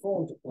with your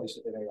phone to place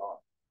it in AR.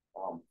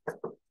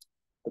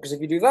 Because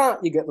if you do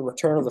that, you get the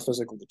return of the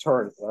physical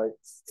deterrent, right?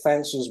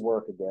 Fences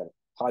work again,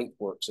 height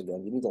works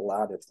again. You need a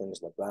ladder,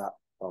 things like that.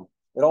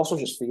 It also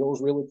just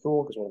feels really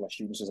cool because one of my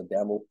students has a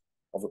demo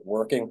of it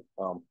working.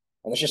 And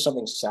there's just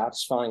something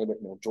satisfying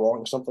about,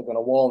 drawing something on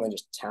a wall and then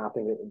just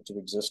tapping it into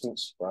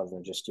existence rather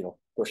than just,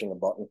 pushing a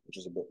button, which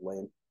is a bit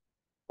lame.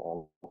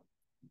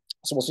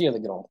 So we'll see how they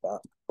get on with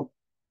that.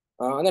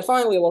 And then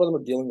finally, a lot of them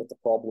are dealing with the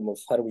problem of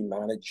how do we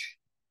manage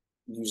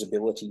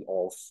usability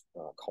of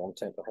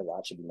content or how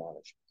that should be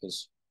managed.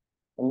 Because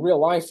in real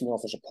life,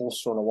 if there's a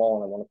poster on a wall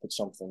and I want to put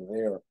something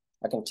there,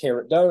 I can tear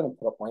it down and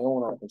put up my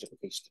own, or I can just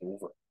paste it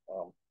over.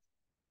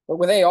 But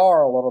with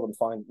AR, a lot of them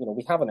find,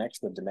 we have an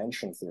extra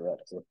dimension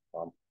theoretically,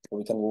 where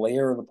we can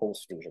layer the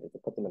posters or we can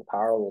put them in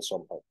parallel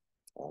somehow.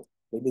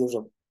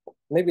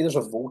 Maybe there's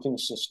a voting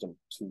system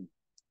to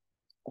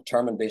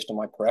determine based on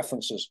my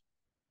preferences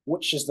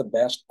which is the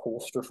best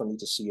poster for me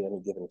to see at any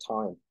given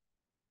time.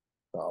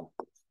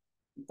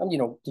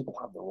 And people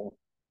have their own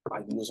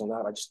ideas on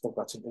that. I just think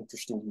that's an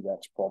interesting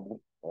UX problem,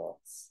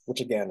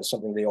 which again is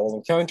something they all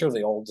encounter.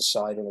 They all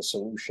decide on a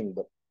solution,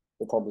 but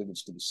there probably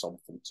needs to be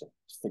something to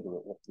figure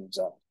out what the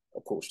exact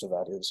approach to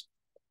that is.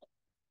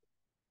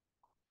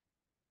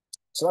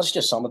 So that's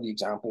just some of the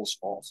examples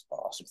of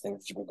some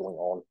things that have been going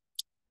on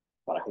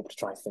that I hope to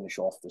try and finish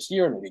off this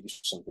year and maybe do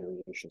some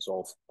variations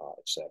of,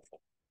 etc.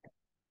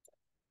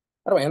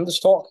 How do I end this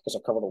talk? Because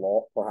I've covered a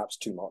lot, perhaps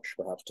too much,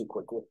 perhaps too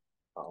quickly,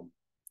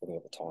 looking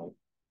at the time.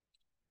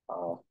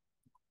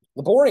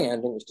 The boring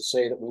ending is to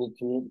say that we need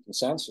community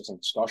consensus and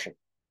discussion.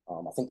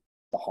 I think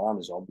the harm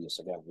is obvious.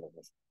 Again,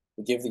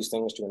 we give these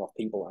things to enough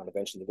people and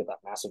eventually get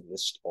that massive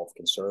list of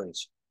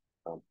concerns.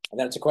 And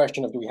then it's a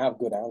question of, do we have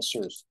good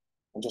answers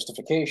and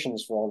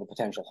justifications for all the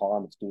potential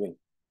harm it's doing?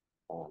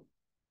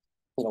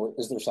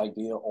 Is there this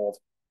idea of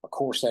a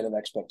core set of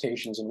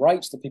expectations and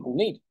rights that people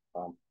need?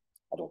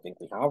 I don't think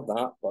we have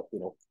that, but,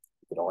 you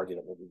could argue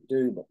that maybe we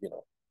do, but,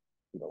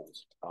 who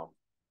knows?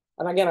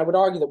 And again, I would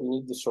argue that we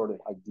need this sort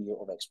of idea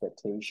of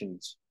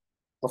expectations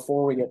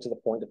before we get to the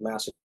point of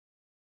massive.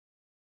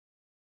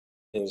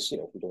 If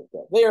we don't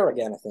get there,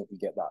 again, I think we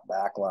get that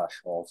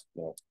backlash of,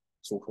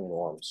 social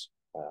norms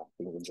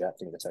being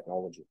rejecting the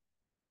technology.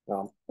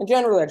 And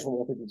generally, I just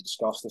want people to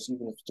discuss this,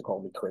 even if it's to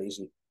call me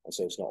crazy and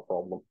say it's not a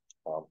problem.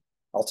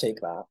 I'll take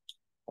that.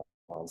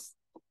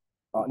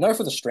 Now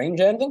for the strange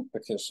ending,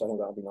 because I think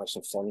that'll be nice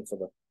and fun for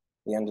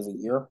the end of the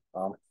year.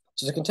 So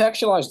to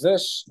contextualize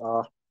this,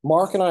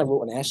 Mark and I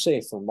wrote an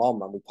essay for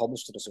Mum, and we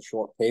published it as a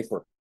short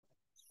paper.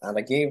 And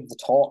I gave the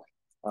talk,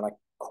 and I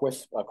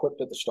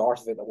quipped at the start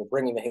of it that we're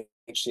bringing the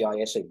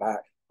HCI essay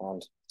back.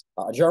 And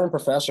a German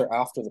professor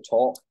after the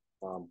talk,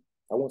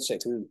 I won't say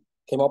who,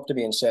 came up to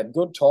me and said,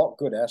 "Good talk,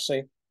 good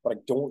essay, but I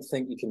don't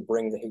think you can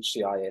bring the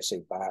HCI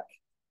essay back."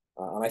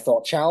 And I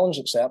thought, challenge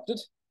accepted.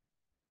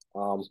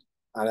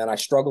 And then I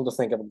struggled to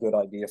think of a good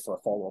idea for a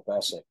follow-up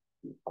essay.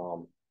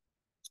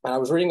 And I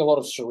was reading a lot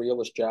of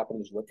surrealist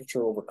Japanese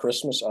literature over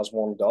Christmas, as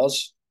one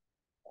does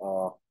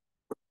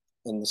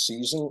in the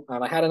season.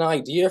 And I had an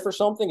idea for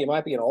something. It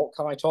might be an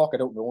alt-Chi talk. I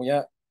don't know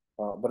yet.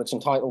 But it's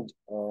entitled...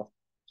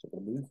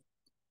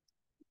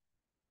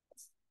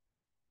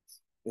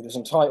 It is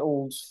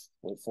entitled,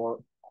 wait for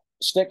it,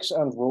 Sticks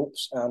and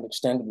Ropes and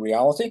Extended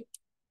Reality,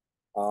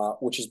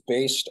 which is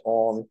based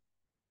on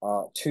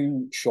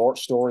 2 short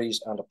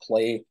stories and a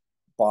play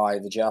by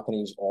the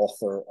Japanese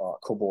author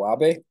Kobo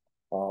Abe.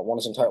 One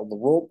is entitled The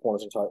Rope, one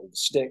is entitled The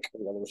Stick,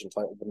 and the other is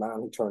entitled The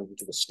Man Who Turned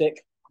into the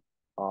Stick.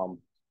 And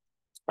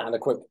a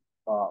quick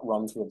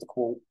run through of the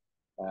quote.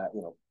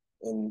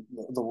 In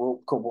the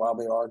Rope, Kobo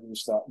Abe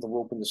argues that the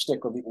rope and the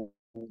stick are the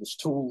oldest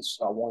tools.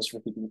 One is for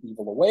keeping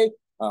evil away.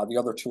 The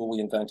other tool we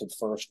invented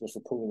first was for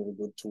pulling the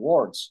good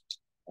towards.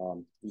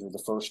 These are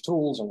the first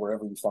tools, and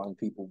wherever you find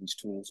people, these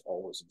tools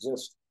always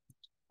exist.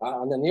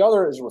 And then the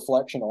other is a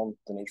reflection on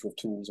the nature of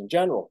tools in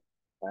general.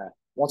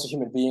 Once a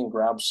human being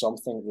grabs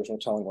something, there's no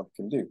telling what it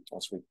can do.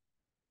 Once we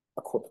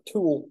equip a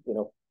tool,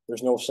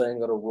 there's no saying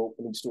that a rope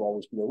needs to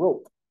always be a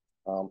rope.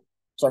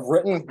 So I've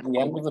written the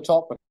end of the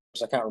talk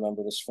because I can't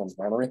remember this from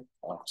memory,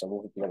 because I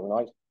wrote it the other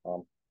night.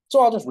 So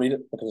I'll just read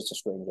it because it's a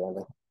strange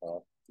ending. I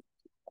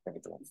think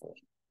it's one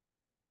first.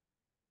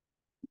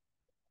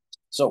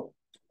 So,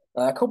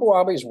 Kobo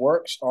Abe's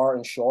works are,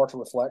 in short, a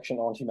reflection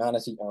on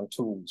humanity and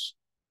tools.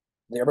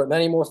 There are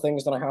many more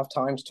things than I have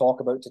time to talk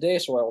about today,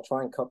 so I will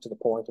try and cut to the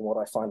point in what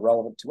I find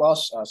relevant to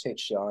us as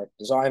HCI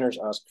designers,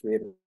 as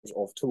creators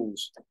of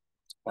tools.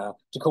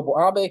 To Kobo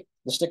Abe,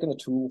 the stick and the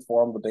tool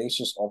form the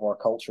basis of our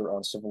culture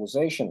and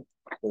civilization.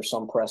 There's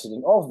some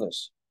precedent of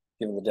this,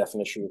 given the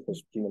definition of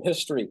human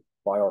history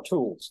by our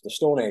tools, the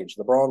Stone Age,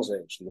 the Bronze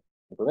Age, the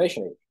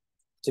Information Age.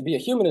 To be a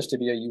human is to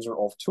be a user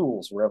of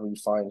tools. Wherever you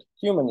find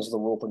humans, the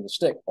rope and the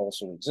stick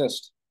also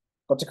exist.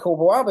 But to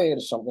Kobo Abe, it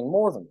is something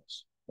more than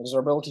this. It is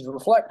our ability to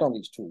reflect on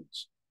these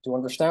tools, to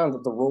understand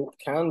that the rope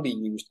can be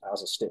used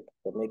as a stick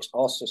that makes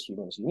us as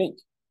humans unique.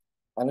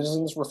 And it is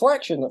in this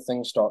reflection that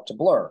things start to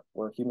blur,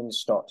 where humans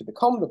start to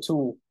become the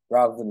tool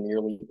rather than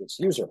merely its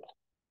user.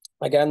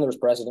 Again, there's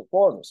precedent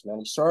for this.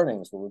 Many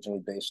surnames were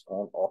originally based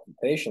on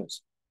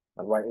occupations,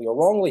 and rightly or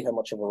wrongly, how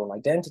much of our own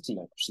identity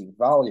and perceived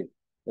value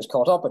is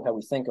caught up in how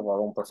we think of our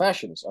own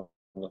professions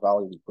and the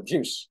value we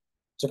produce.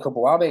 To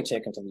Kobo Abe,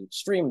 taken to the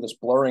extreme, this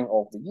blurring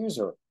of the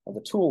user and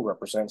the tool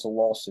represents a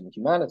loss in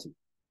humanity,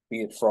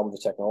 be it from the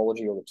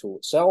technology or the tool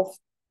itself,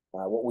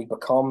 what we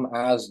become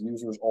as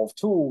users of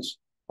tools,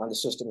 and the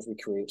systems we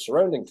create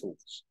surrounding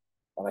tools.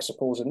 And I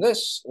suppose in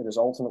this, it is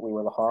ultimately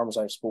where the harms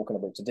I've spoken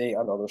about today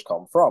and others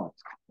come from.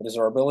 It is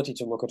our ability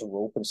to look at a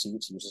rope and see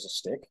its use as a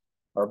stick,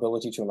 our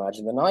ability to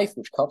imagine the knife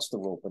which cuts the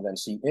rope and then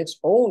see its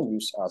own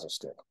use as a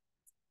stick.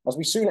 As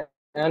we soon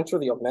enter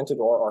the augmented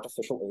or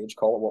artificial age,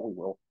 call it what we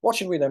will, what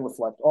should we then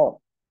reflect on?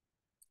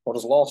 What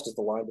is lost as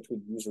the line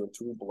between user and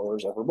tool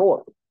blurs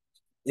evermore.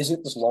 Is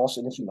it this loss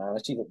in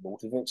humanity that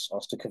motivates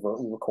us to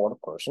covertly record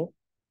a person,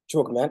 to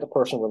augment a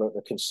person without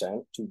their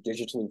consent, to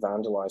digitally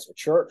vandalize a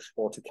church,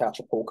 or to catch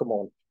a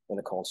Pokemon in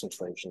a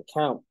concentration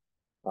camp?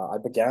 I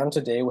began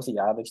today with the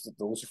adage that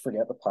those who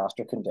forget the past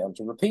are condemned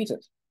to repeat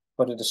it,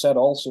 but it is said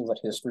also that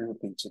history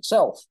repeats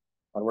itself,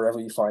 and wherever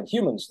you find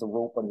humans, the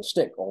rope and the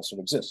stick also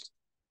exist.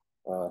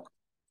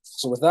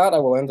 So with that, I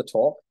will end the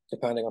talk,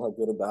 depending on how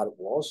good or bad it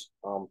was.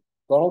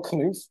 Donald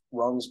Knuth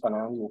runs an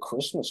annual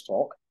Christmas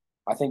talk.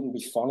 I think it would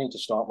be funny to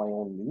start my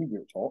own New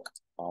Year talk.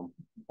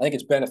 I think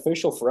it's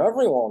beneficial for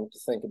everyone to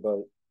think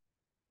about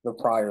their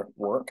prior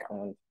work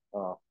and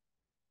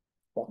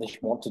what they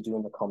want to do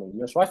in the coming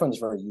year. So I find this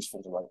very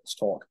useful to write this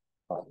talk.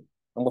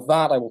 And with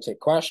that, I will take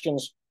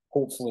questions,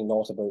 hopefully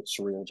not about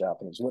surreal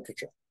Japanese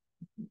literature.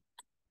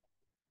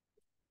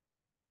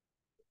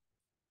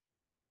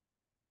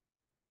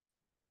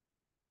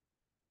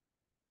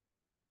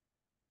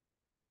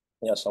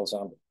 Yes,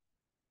 Alexander.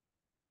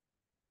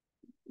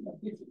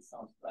 It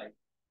sounds like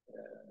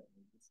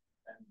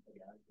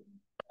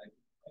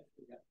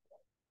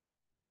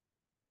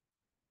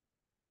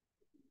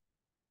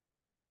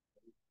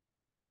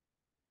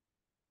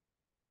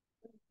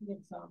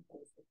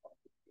examples.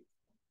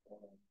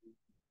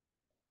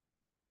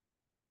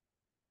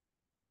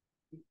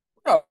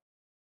 Oh.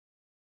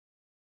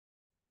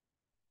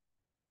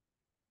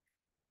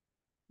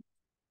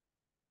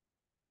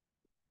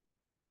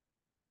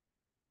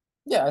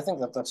 Yeah, I think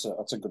that's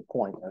a good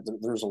point.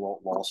 There's a lot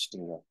lost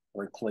in the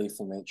very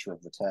playful nature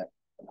of the tech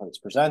and how it's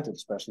presented,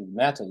 especially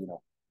Meta.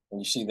 When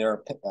you see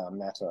their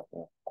Meta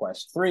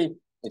Quest 3,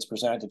 it's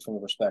presented from the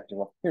perspective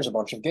of here's a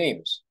bunch of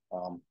games.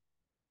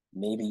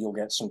 Maybe you'll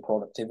get some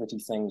productivity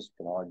things.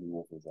 You can argue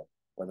over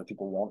whether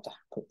people want to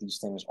put these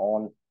things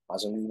on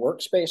as a new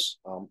workspace.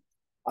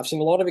 I've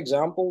seen a lot of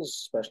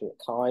examples, especially at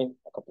Kai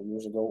a couple of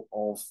years ago,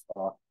 of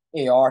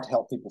AR to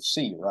help people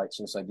see, right?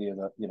 So this idea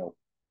that,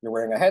 you're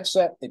wearing a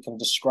headset, it can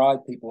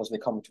describe people as they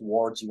come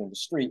towards you in the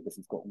street if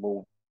you've got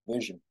low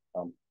vision.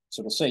 So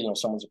it'll say,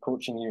 someone's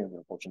approaching you, and they're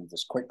approaching you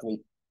this quickly.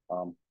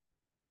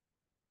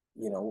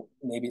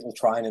 Maybe it'll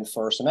try and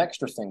infer some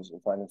extra things.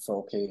 It'll try and infer,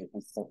 okay, we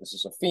think this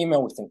is a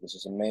female, we think this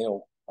is a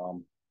male.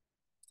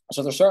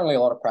 So there's certainly a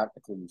lot of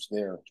practical use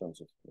there in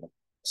terms of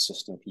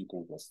assisting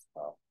people with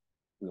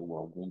real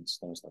world needs,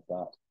 things like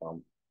that.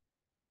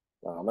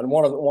 And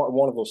one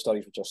of those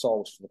studies which I saw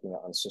was looking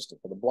at assistant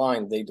for the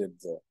blind. They did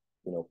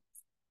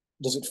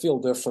does it feel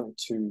different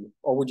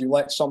or would you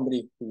let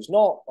somebody who's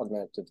not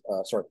augmented,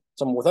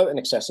 someone without an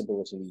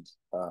accessibility need,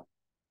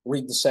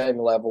 read the same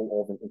level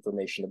of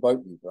information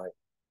about you, right?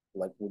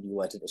 Like, would you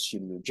let it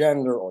assume your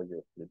gender or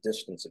your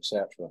distance,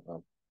 etc.?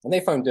 And they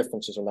found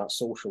differences on that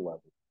social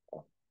level.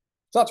 So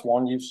that's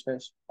one use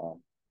case. I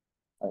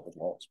think there's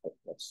lots, but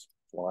that's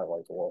one I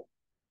like a lot.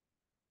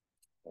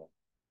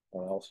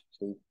 Anyone else,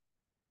 Steve?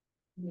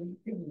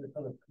 Given the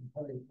kind of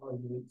compelling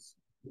arguments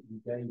that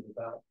you gave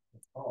about the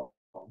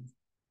harms,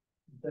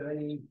 is there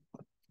any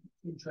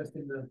interest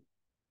in the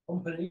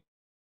company?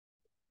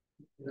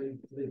 Do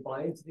they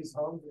buy into these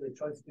harms? Do they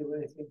try to do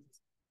anything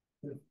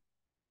to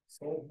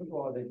solve them,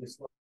 or are they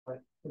just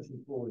like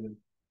pushing forward and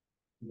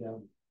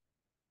down?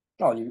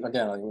 Oh,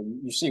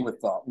 you see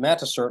with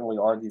Meta certainly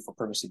argue for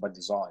privacy by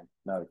design.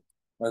 Now,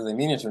 whether they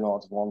mean it or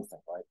not is one thing,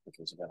 right?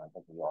 Because again, I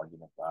think we argue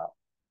with that.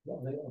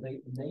 Are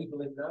they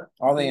enabling that?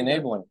 Are they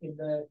enabling in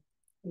their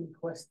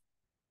Quest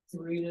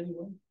 3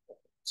 anyway?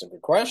 It's a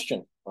good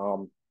question.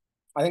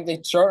 I think they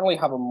certainly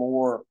have a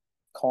more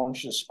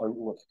conscious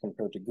outlook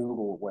compared to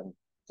Google when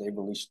they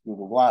released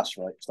Google Glass,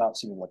 right? Because that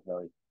seemed like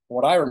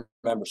what I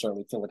remember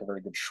certainly feel like a very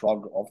good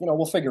shrug of,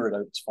 we'll figure it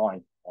out, it's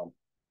fine.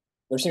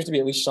 There seems to be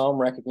at least some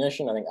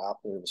recognition. I think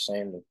Apple are the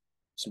same. They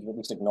seem to at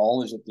least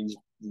acknowledge that these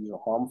are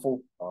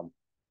harmful.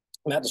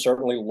 And that to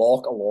certainly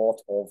lock a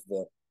lot of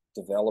the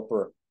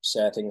developer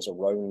settings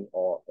around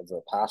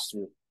the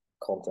pass-through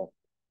content,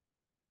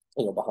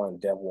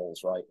 behind dev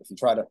walls, right? If you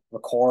try to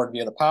record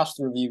via the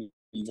pass-through view,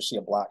 you just see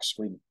a black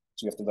screen.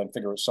 So you have to then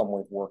figure out some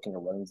way of working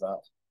around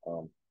that.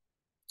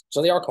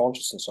 So they are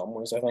conscious in some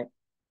ways, I think.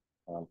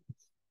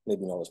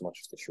 Maybe not as much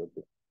as they should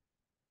be.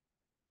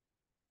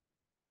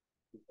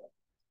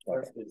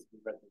 First is you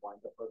read the wind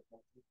up book.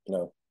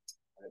 No.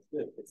 And it's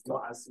good. It's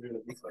not as severe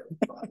as this,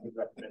 but I would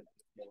recommend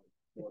it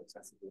more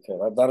accessible.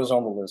 Okay, that is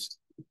on the list.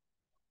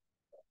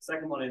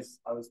 Second one is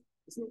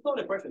it's not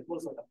a question, it's more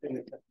like a thing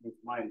that kept me in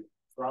mind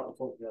throughout the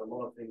talk. We had a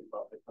lot of things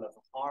about the kind of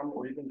harm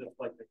or even just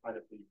like the kind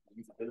of the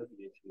usability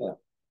issue. Yeah.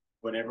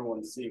 When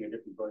everyone's seeing a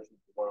different version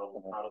of the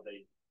world,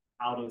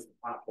 how does the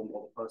platform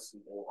or the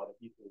person or other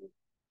people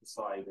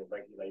decide or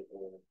regulate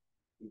or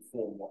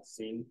inform what's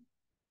seen?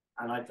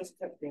 And I just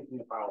kept thinking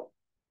about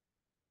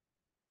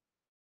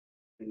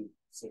in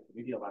social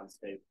media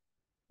landscape,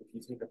 if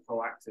you take a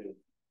proactive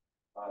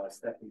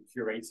step in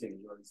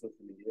curating your own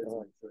social media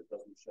to make sure it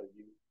doesn't show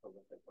you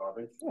horrific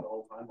garbage the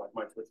whole time. Like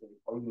my Twitter is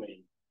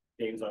only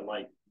games I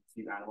like,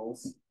 few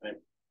animals, and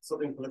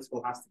something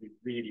political has to be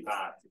really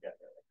bad to get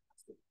there. It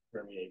has to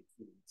permeate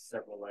through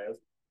several layers.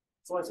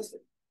 So I just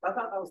that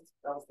was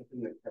the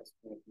thing that kept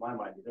coming to my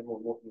mind. Is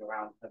everyone walking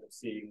around kind of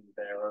seeing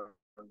their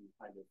own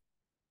kind of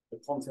the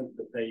content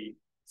that they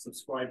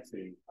subscribe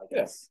to, I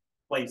guess,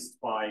 placed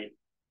by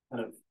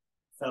kind of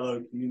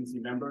fellow community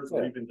members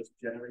or even just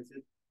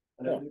generated.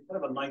 And it's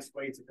kind of a nice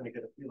way to kind of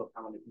get a feel of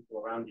how many people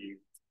around you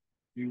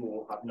do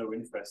or have no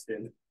interest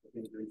in the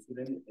things you're interested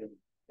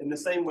in the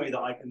same way that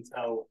I can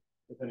tell,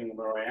 depending on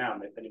where I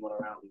am, if anyone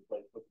around me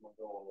plays Pokemon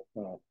Go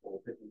or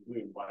Pikmin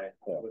Bloom by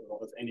whether or not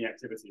there's any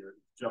activity or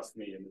it's just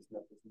me and there's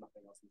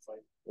nothing else in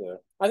sight. Yeah,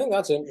 I think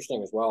that's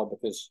interesting as well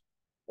because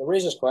it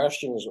raises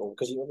questions,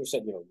 because you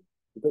said,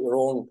 you've got your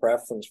own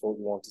preference for what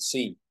you want to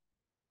see.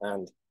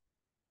 And,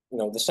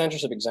 the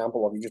censorship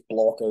example of you just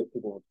block out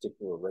people of a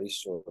particular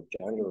race or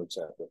gender,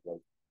 etc. Like,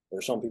 there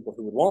are some people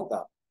who would want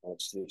that. And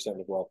it's to the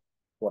extent of, well,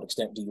 to what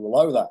extent do you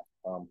allow that?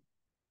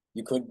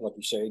 You could, like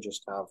you say,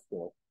 just have,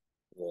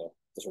 the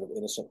sort of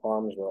innocent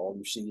harms where all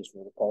you see is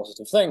really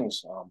positive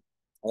things.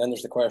 And then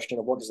there's the question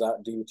of what does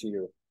that do to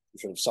your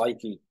sort of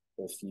psyche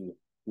if you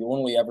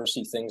only ever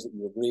see things that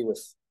you agree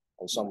with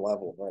on some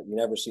level, right? You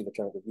never see the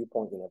kind of the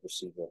viewpoint, you never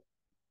see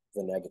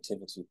the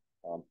negativity.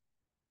 And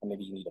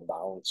maybe you need a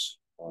balance.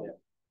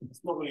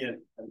 It's not really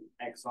an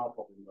XR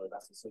problem though,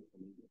 that's a social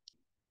media.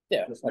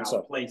 Yeah, just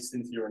now placed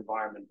into your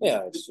environment.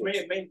 Yeah,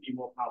 it may be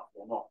more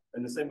powerful or not.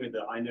 In the same way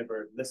that I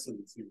never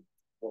listen to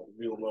what the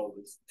real world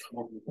is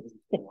wanting to listen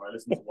to, or I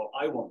listen to what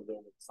I want the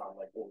world to sound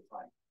like all the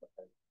time.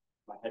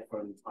 My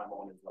headphone time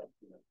on is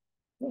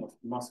like,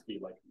 must be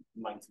like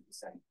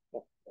 90%.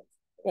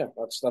 Yeah,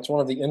 that's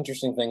one of the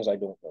interesting things I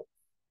don't know,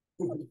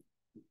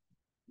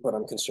 but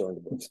I'm concerned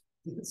about.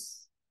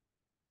 Yes.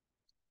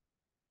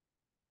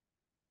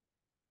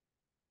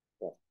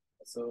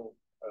 So,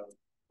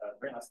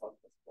 very nice talk,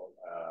 first of all.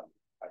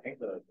 I think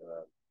the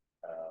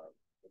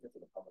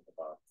comment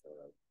about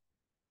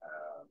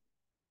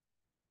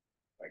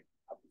like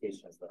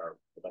applications that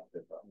are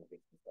productive, or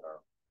applications that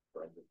are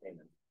for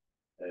entertainment.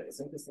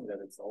 It's interesting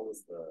that it's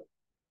always the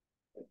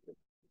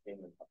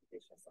entertainment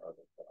applications are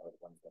the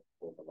ones that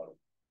hold a lot of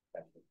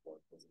potential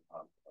for pros and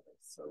cons of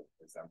others. So,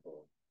 for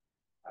example,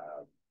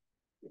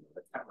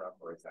 the camera,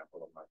 for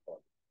example, of my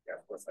phone.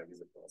 Yeah, of course, I use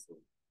it to also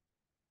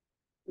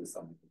do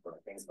some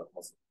important things, but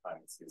most of the time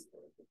it's used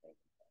for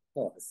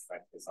entertainment. This is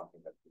actually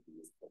something that could be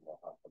used for more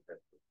harm compared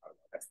to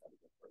text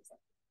editing, for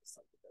example. It's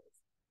something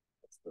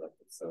that's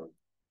productive. So,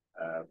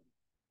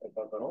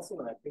 but also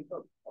when I think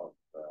of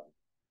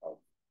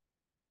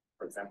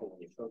for example, when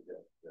you showed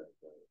the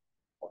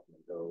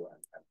Pokemon Go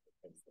and the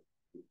things that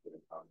you could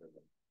encounter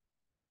when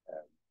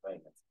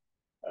playing it,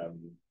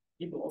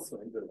 people also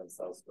injure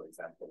themselves, for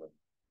example, in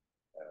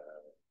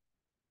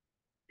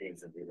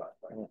games in real life,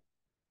 right?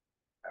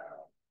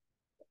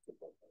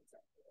 Football, for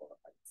example, or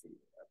I can see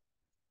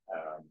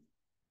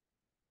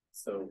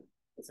so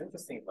it's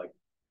interesting, like,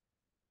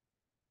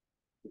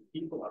 if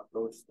people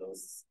approach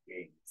those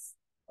games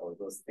or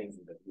those things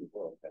in the real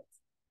world that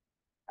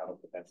have a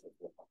potential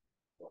to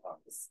harm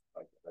this,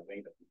 like the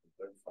way that we can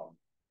learn from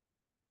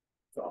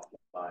to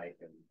apply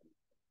in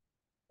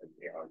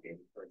AR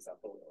gaming, for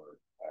example, or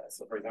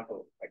so for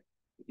example, like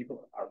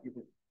people,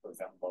 for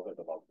example, bothered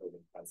about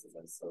building fences,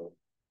 and so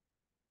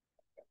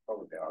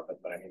probably they are, but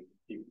I mean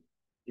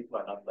people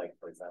are not like,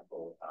 for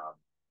example,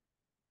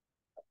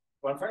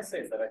 what I'm trying to say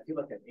is that I feel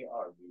like in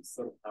AR, we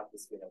sort of have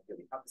this, we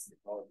have this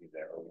technology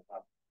there, or we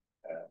have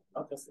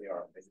not just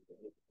AR, basically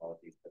any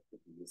technologies that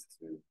could be used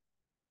to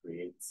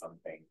create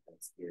something, an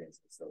experience.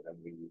 So then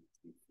we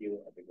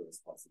feel a bigger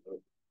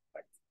responsibility to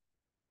protect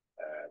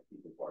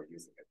people who are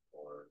using it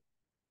or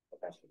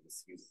potential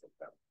misuse of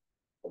them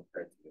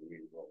compared to the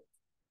real world.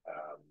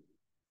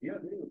 Do you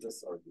agree with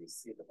this, or do you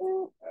see that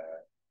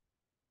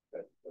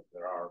that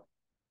there are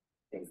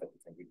things that we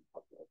can really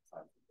talk about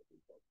time?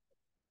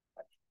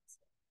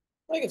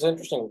 I think it's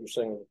interesting what you're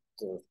saying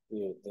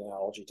the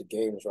analogy to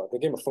games, right? The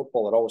game of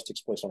football, it always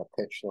takes place on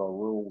a pitch. There are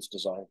rules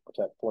designed to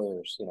protect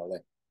players. You know,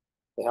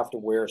 they have to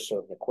wear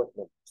certain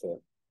equipment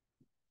to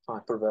try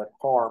and prevent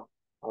harm.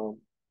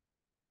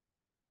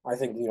 I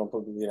think, you know,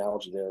 the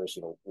analogy there is,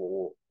 you know,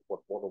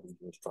 what are we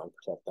doing to try and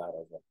protect that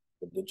as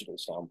a digital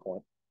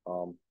standpoint?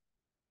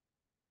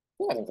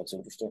 Yeah, I think that's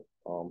interesting.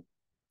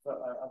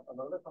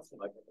 Another question,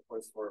 like of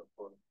course for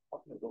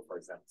Pokemon Go, for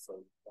example, so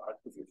the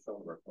articles you've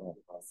shown were from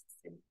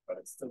 2016, but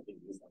it's still being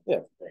used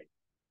today.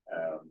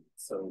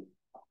 So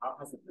how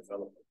has it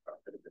developed?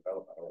 Did it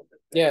develop at all?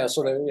 Yeah,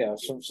 so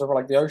for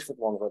like the outfit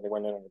one where they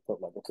went in and they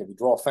put like, okay, we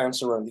draw a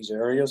fence around these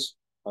areas,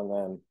 and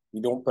then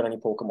you don't put any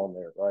Pokemon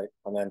there, right?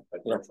 And then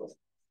like virtual.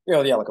 Yeah,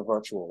 like a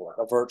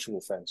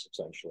virtual fence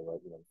essentially,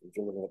 right? You know, if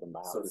you're looking at the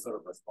map. So it's sort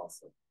of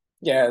responsive.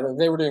 Yeah,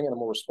 they were doing it in a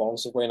more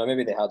responsive way. Now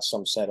maybe they had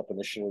some setup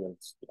initially and,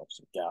 you know,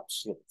 some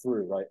gaps slipped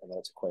through, right? And then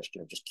it's a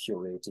question of just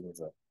curating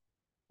the,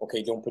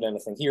 okay, don't put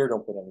anything here,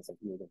 don't put anything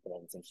here, don't put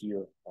anything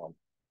here.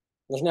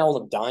 There's now all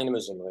the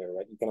dynamism there,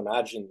 right? You can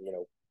imagine, you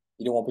know,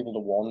 you don't want people to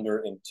wander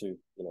into,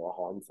 you know, a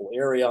harmful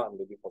area, and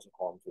maybe it wasn't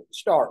harmful at the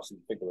start. So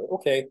you figure out,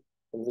 okay,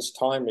 in this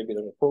time, maybe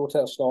there's a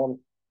protest on,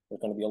 there's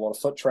going to be a lot of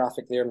foot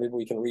traffic there. Maybe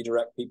we can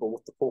redirect people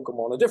with the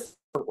Pokemon a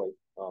different way.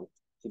 So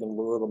you can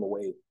lure them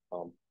away.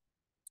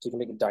 So you can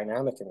make it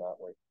dynamic in that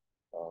way,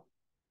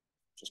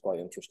 which is quite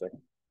interesting.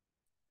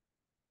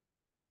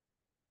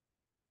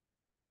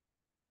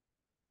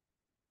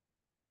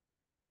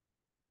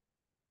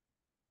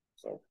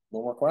 So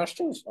no more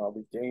questions.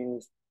 We've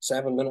gained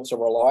 7 minutes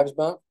of our lives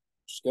back,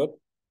 which is good.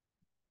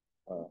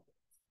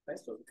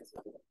 Thanks,